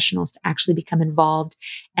professionals to actually become involved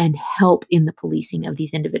and help in the policing of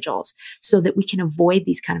these individuals so that we can avoid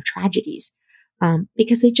these kind of tragedies,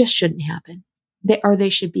 because they just shouldn't happen. They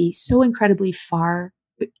should be so incredibly far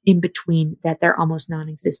in between that they're almost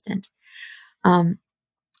non-existent.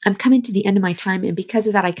 I'm coming to the end of my time, and because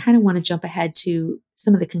of that, I kind of want to jump ahead to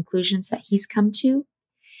some of the conclusions that he's come to.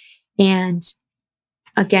 And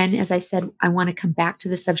again, as I said, I want to come back to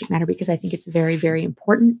the subject matter because I think it's very, very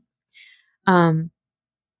important.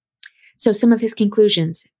 So some of his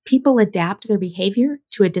conclusions: people adapt their behavior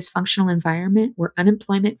to a dysfunctional environment where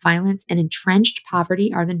unemployment, violence, and entrenched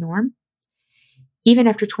poverty are the norm. Even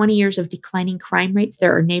after 20 years of declining crime rates,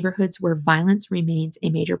 there are neighborhoods where violence remains a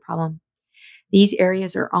major problem. These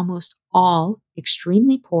areas are almost all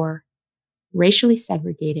extremely poor, racially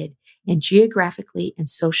segregated, and geographically and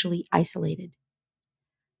socially isolated.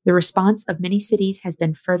 The response of many cities has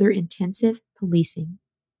been further intensive policing,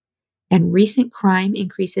 and recent crime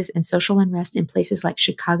increases and social unrest in places like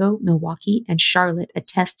Chicago, Milwaukee, and Charlotte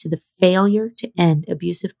attest to the failure to end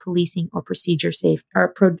abusive policing or produce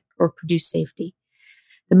safety.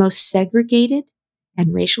 The most segregated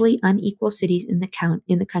and racially unequal cities in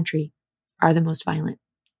the country are the most violent.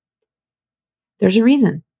 There's a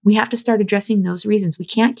reason. We have to start addressing those reasons. We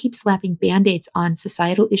can't keep slapping Band-Aids on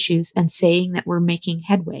societal issues and saying that we're making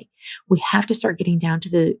headway. We have to start getting down to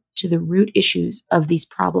the root issues of these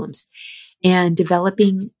problems and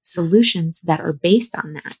developing solutions that are based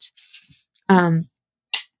on that.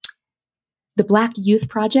 The Black Youth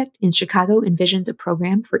Project in Chicago envisions a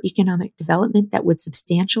program for economic development that would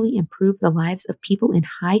substantially improve the lives of people in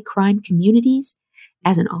high crime communities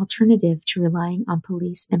as an alternative to relying on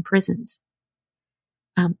police and prisons.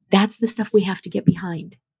 That's the stuff we have to get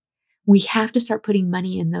behind. We have to start putting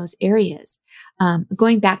money in those areas.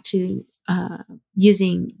 Going back to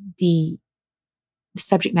using the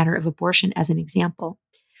subject matter of abortion as an example,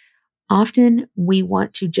 often we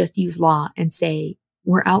want to just use law and say,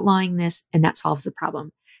 we're outlawing this and that solves the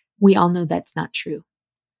problem. We all know that's not true.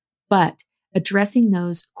 But addressing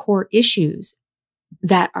those core issues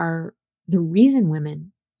that are the reason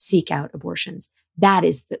women seek out abortions, that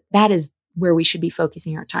is where we should be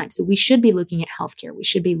focusing our time. So we should be looking at healthcare. We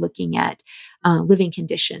should be looking at living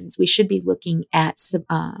conditions. We should be looking at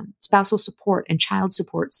spousal support and child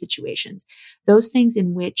support situations, those things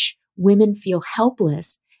in which women feel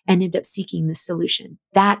helpless and end up seeking the solution.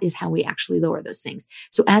 That is how we actually lower those things.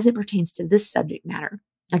 So as it pertains to this subject matter,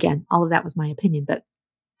 again, all of that was my opinion, but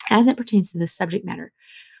as it pertains to this subject matter,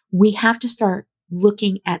 we have to start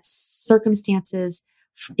looking at circumstances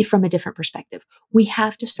from a different perspective. We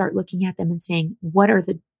have to start looking at them and saying, what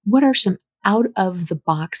are some out of the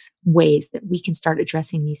box ways that we can start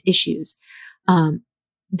addressing these issues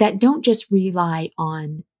that don't just rely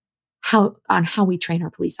on how we train our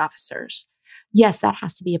police officers. Yes, that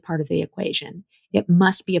has to be a part of the equation. It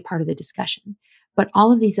must be a part of the discussion. But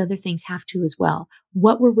all of these other things have to as well.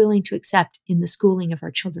 What we're willing to accept in the schooling of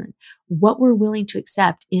our children, what we're willing to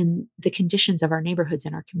accept in the conditions of our neighborhoods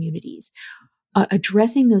and our communities,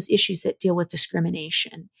 addressing those issues that deal with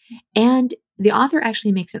discrimination. And the author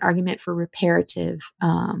actually makes an argument for reparative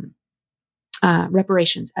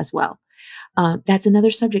reparations as well. That's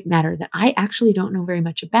another subject matter that I actually don't know very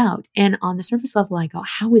much about. And on the surface level, I go,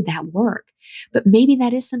 how would that work? But maybe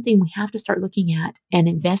that is something we have to start looking at and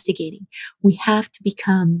investigating. We have to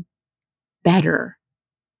become better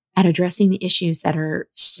at addressing the issues that are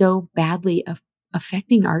so badly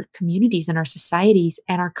affecting our communities and our societies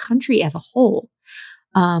and our country as a whole.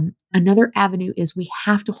 Another avenue is we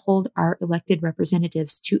have to hold our elected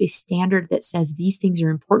representatives to a standard that says these things are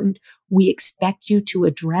important. We expect you to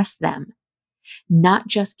address them, not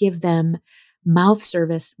just give them mouth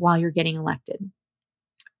service while you're getting elected.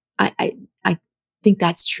 I think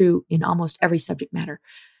that's true in almost every subject matter.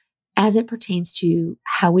 As it pertains to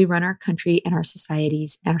how we run our country and our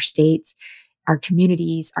societies and our states, our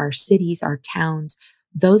communities, our cities, our towns,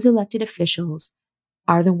 those elected officials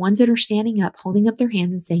are the ones that are standing up, holding up their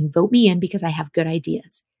hands and saying, vote me in because I have good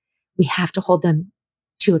ideas. We have to hold them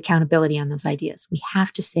to accountability on those ideas. We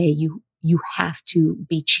have to say, you have to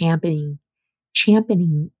be championing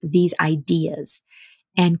these ideas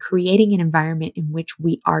and creating an environment in which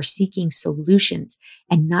we are seeking solutions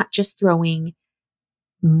and not just throwing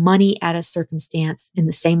money at a circumstance in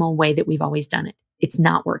the same old way that we've always done it. It's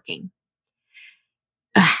not working.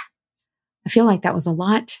 I feel like that was a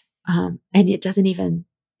lot. And it doesn't even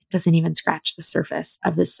scratch the surface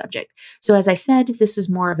of this subject. So as I said, this is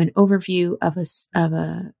more of an overview of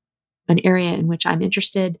an area in which I'm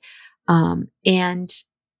interested. And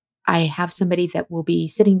I have somebody that will be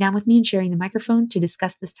sitting down with me and sharing the microphone to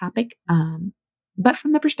discuss this topic, but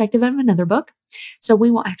from the perspective of another book. So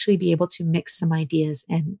we will actually be able to mix some ideas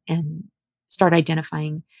and start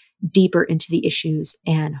identifying deeper into the issues.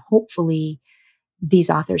 And hopefully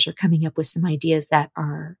these authors are coming up with some ideas that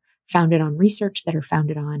are founded on research, that are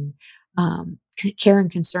founded on care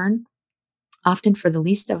and concern, often for the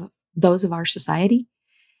least of those of our society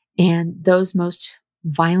and those most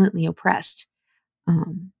violently oppressed.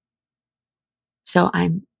 So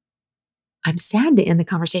I'm sad to end the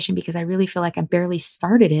conversation because I really feel like I barely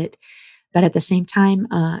started it, but at the same time,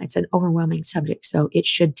 it's an overwhelming subject, so it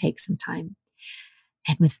should take some time.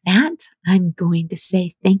 And with that, I'm going to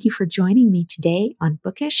say thank you for joining me today on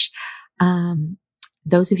Bookish.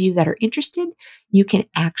 Those of you that are interested, you can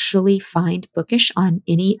actually find Bookish on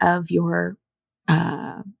any of your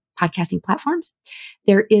podcasting platforms.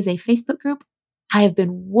 There is a Facebook group. I have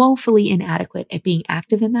been woefully inadequate at being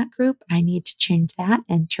active in that group. I need to change that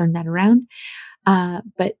and turn that around.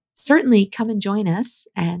 But certainly come and join us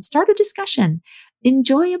and start a discussion.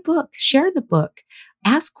 Enjoy a book, share the book,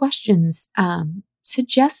 ask questions,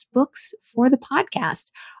 suggest books for the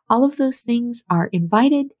podcast. All of those things are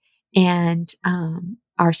invited and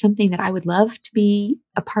are something that I would love to be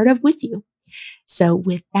a part of with you. So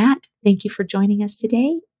with that, thank you for joining us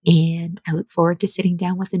today. And I look forward to sitting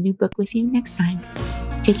down with a new book with you next time.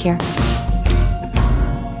 Take care.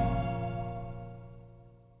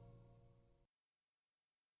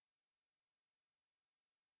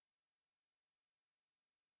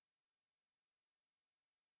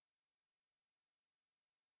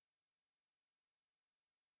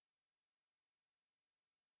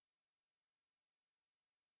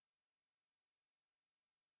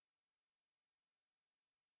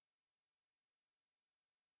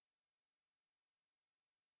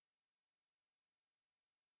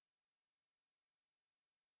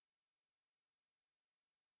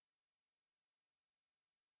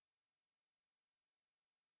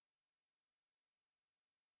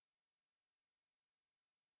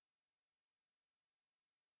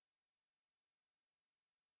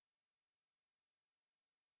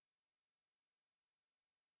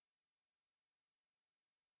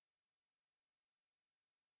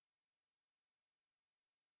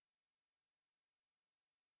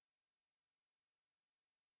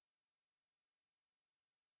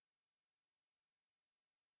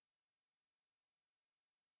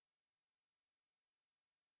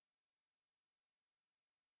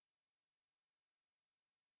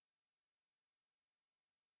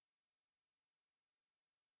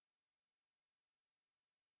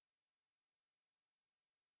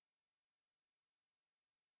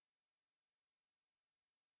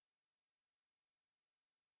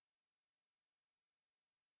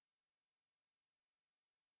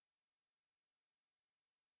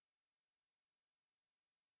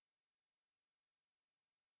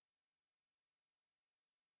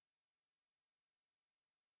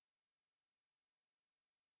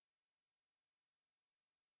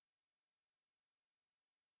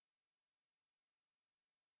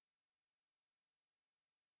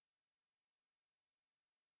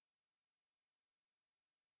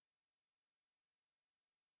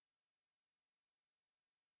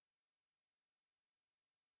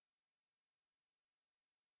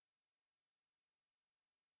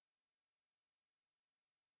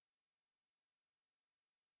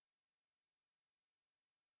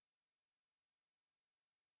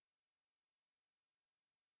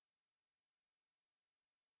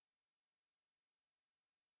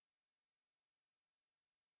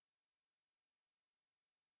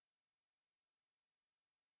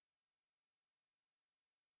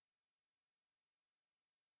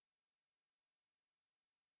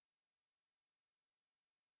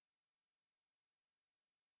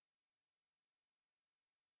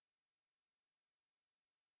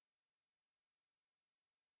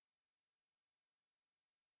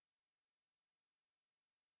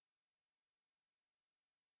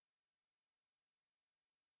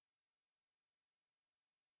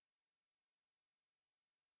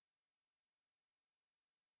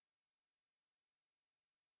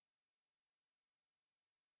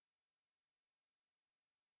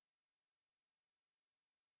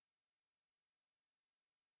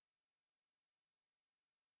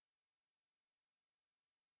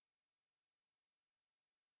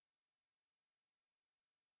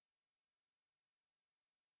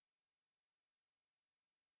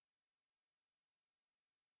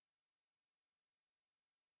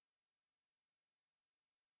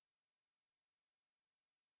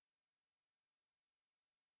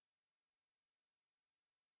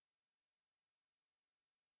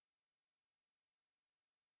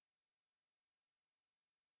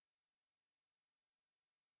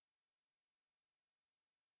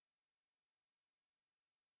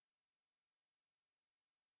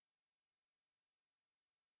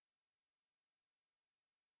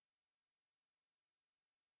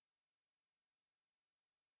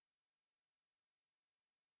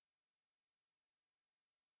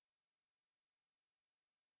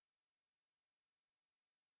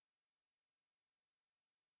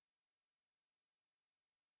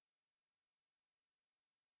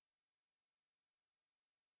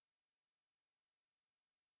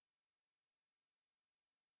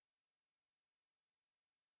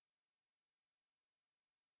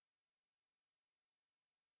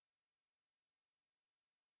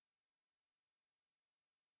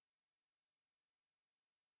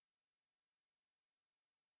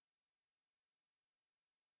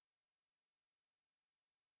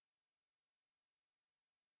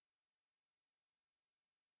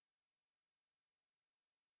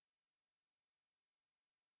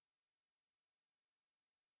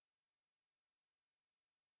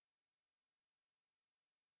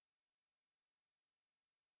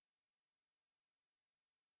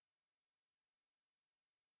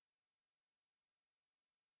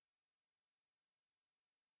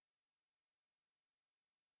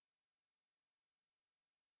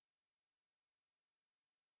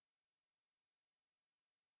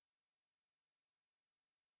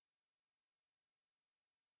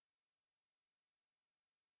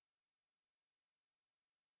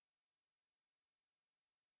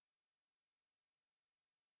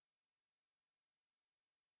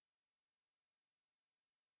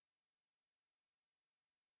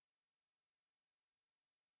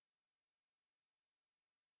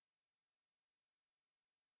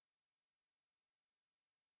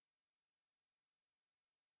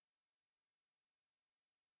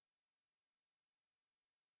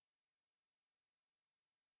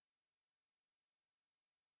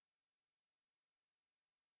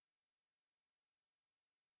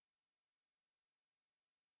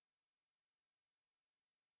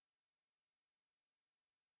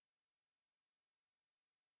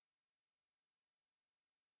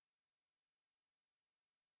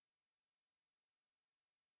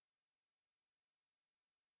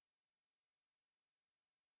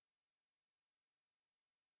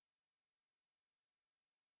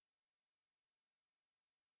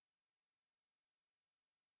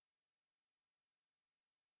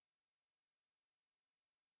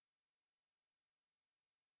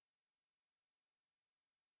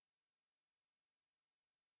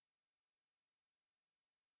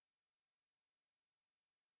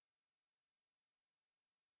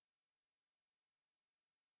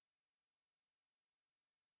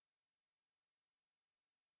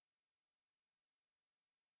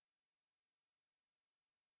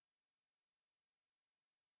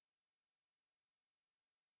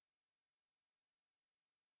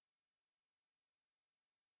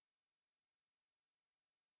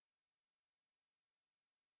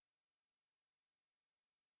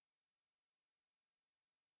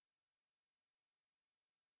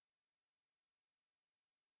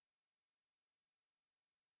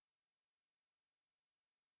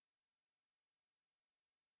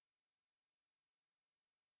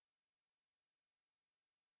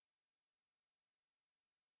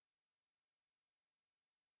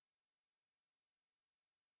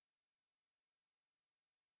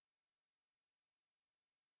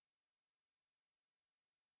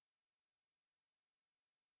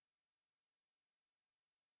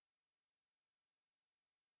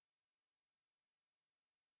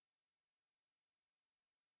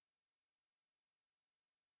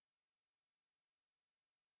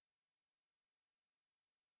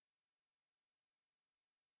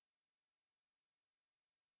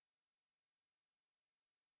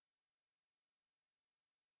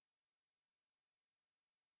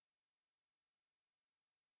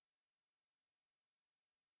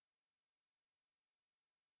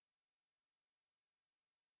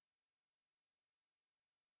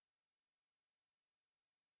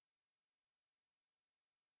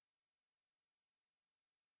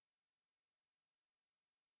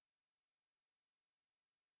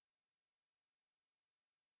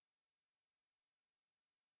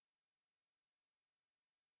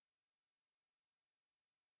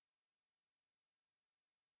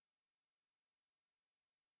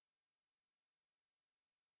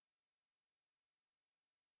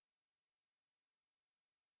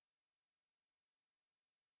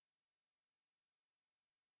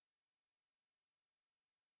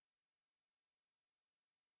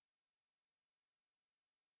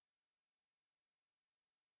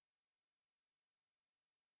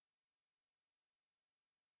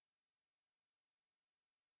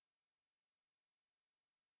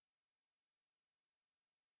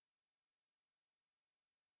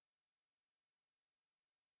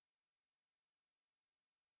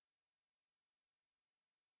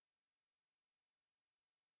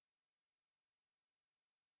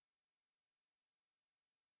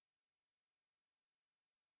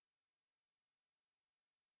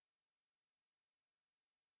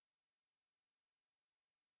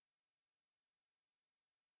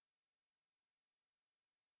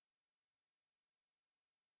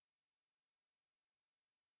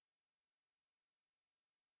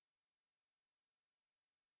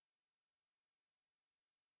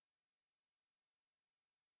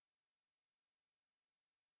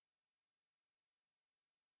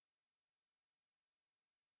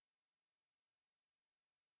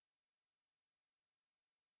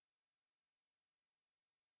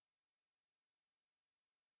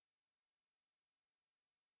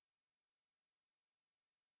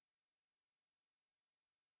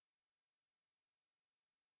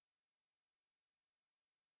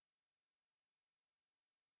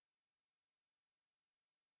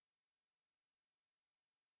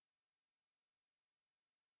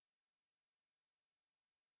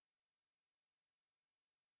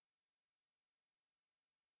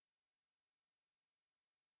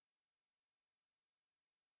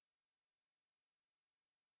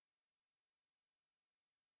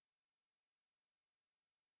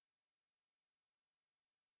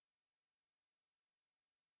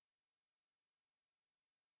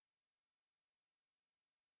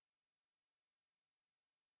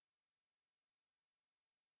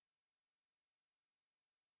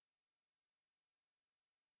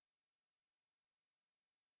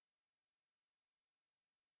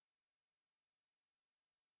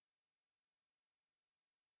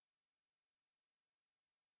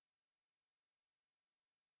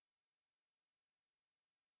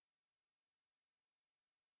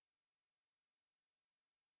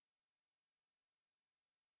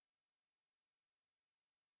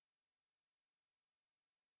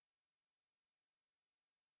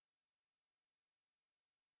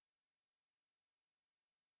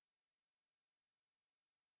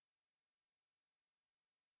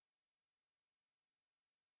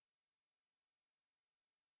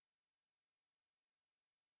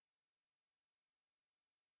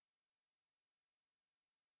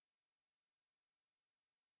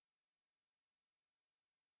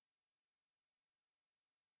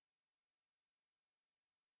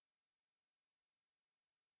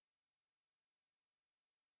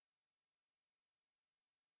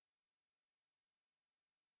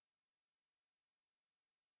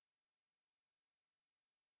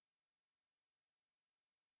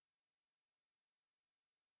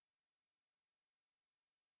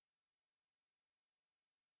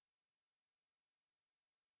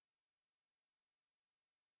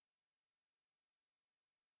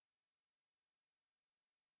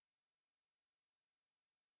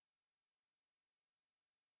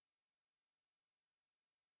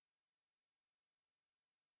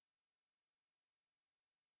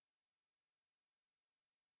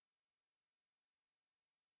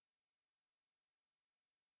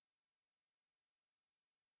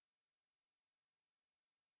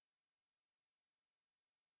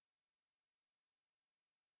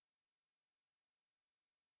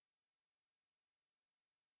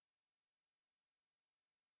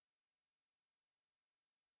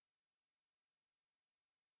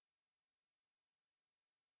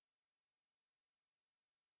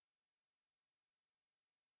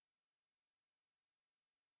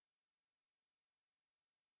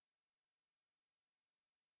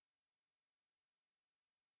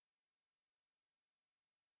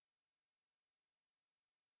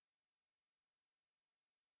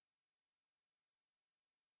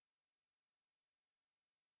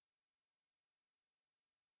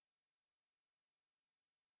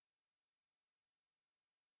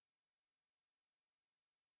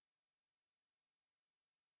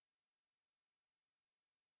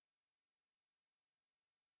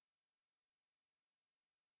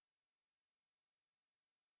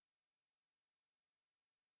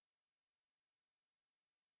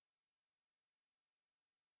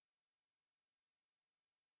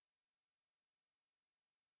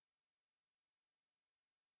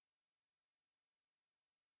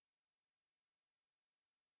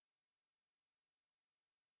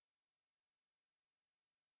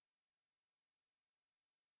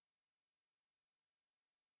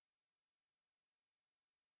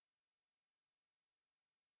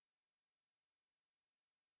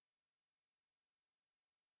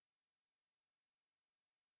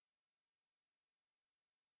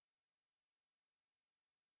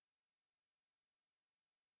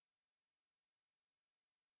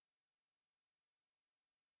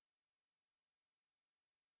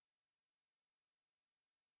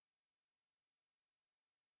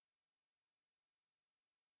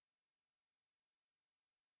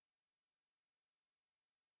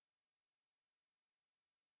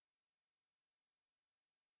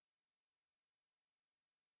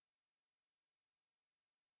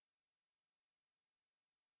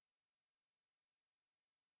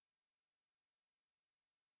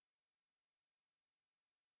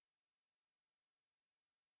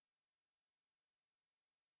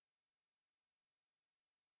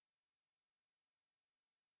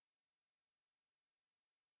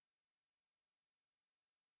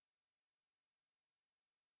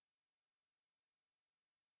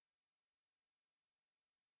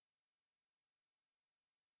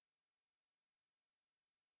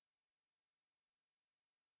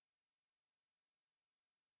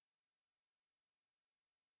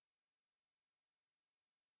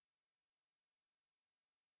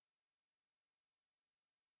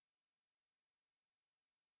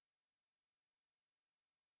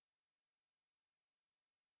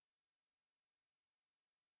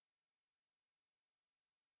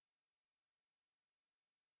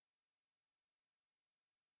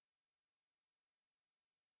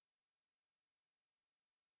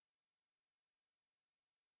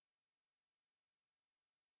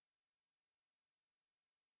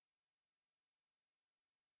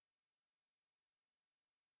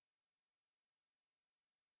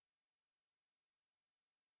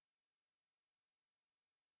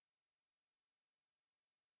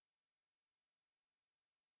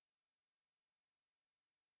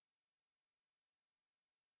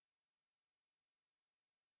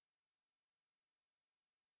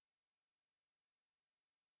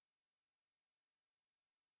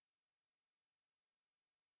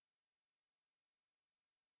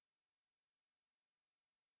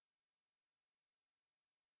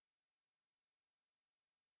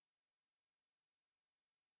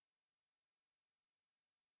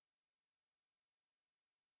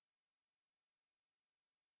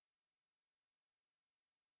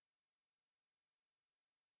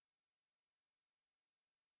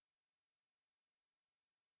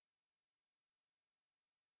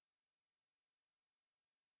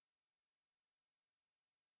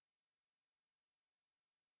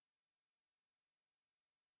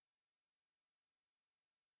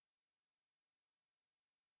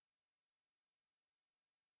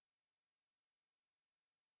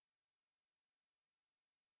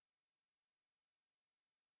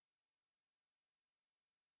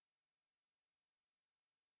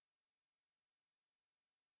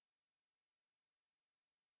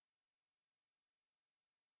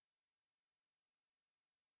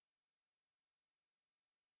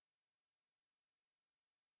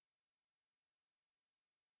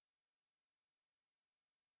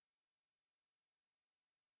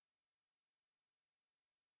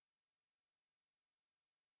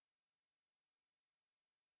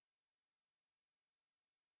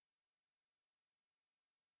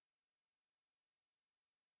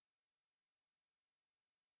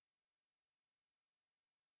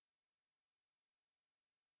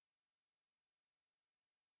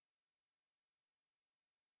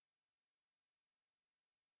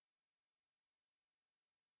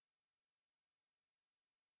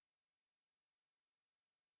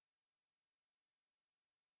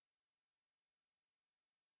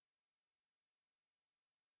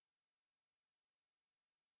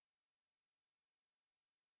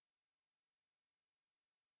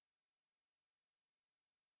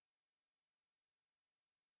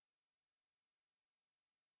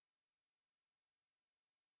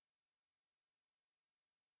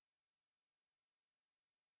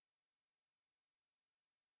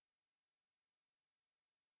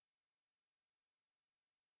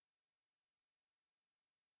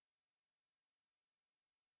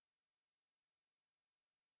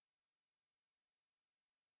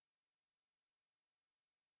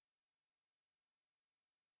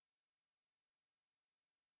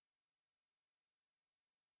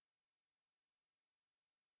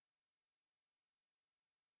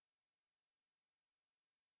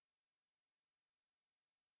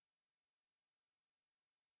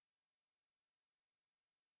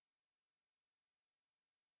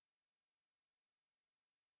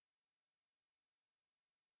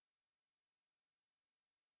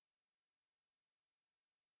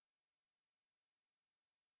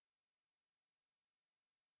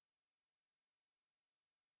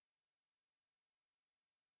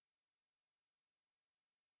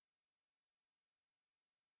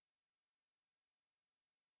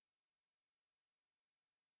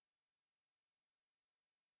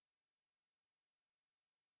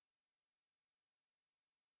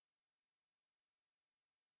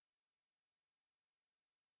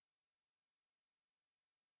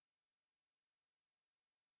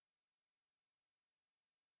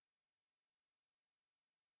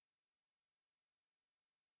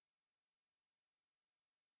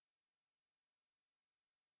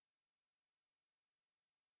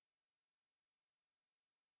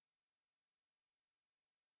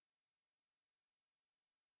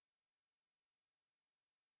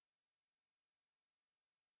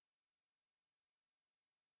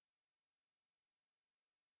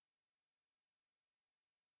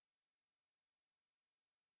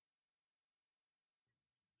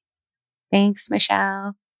 Thanks,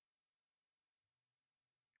 Michelle.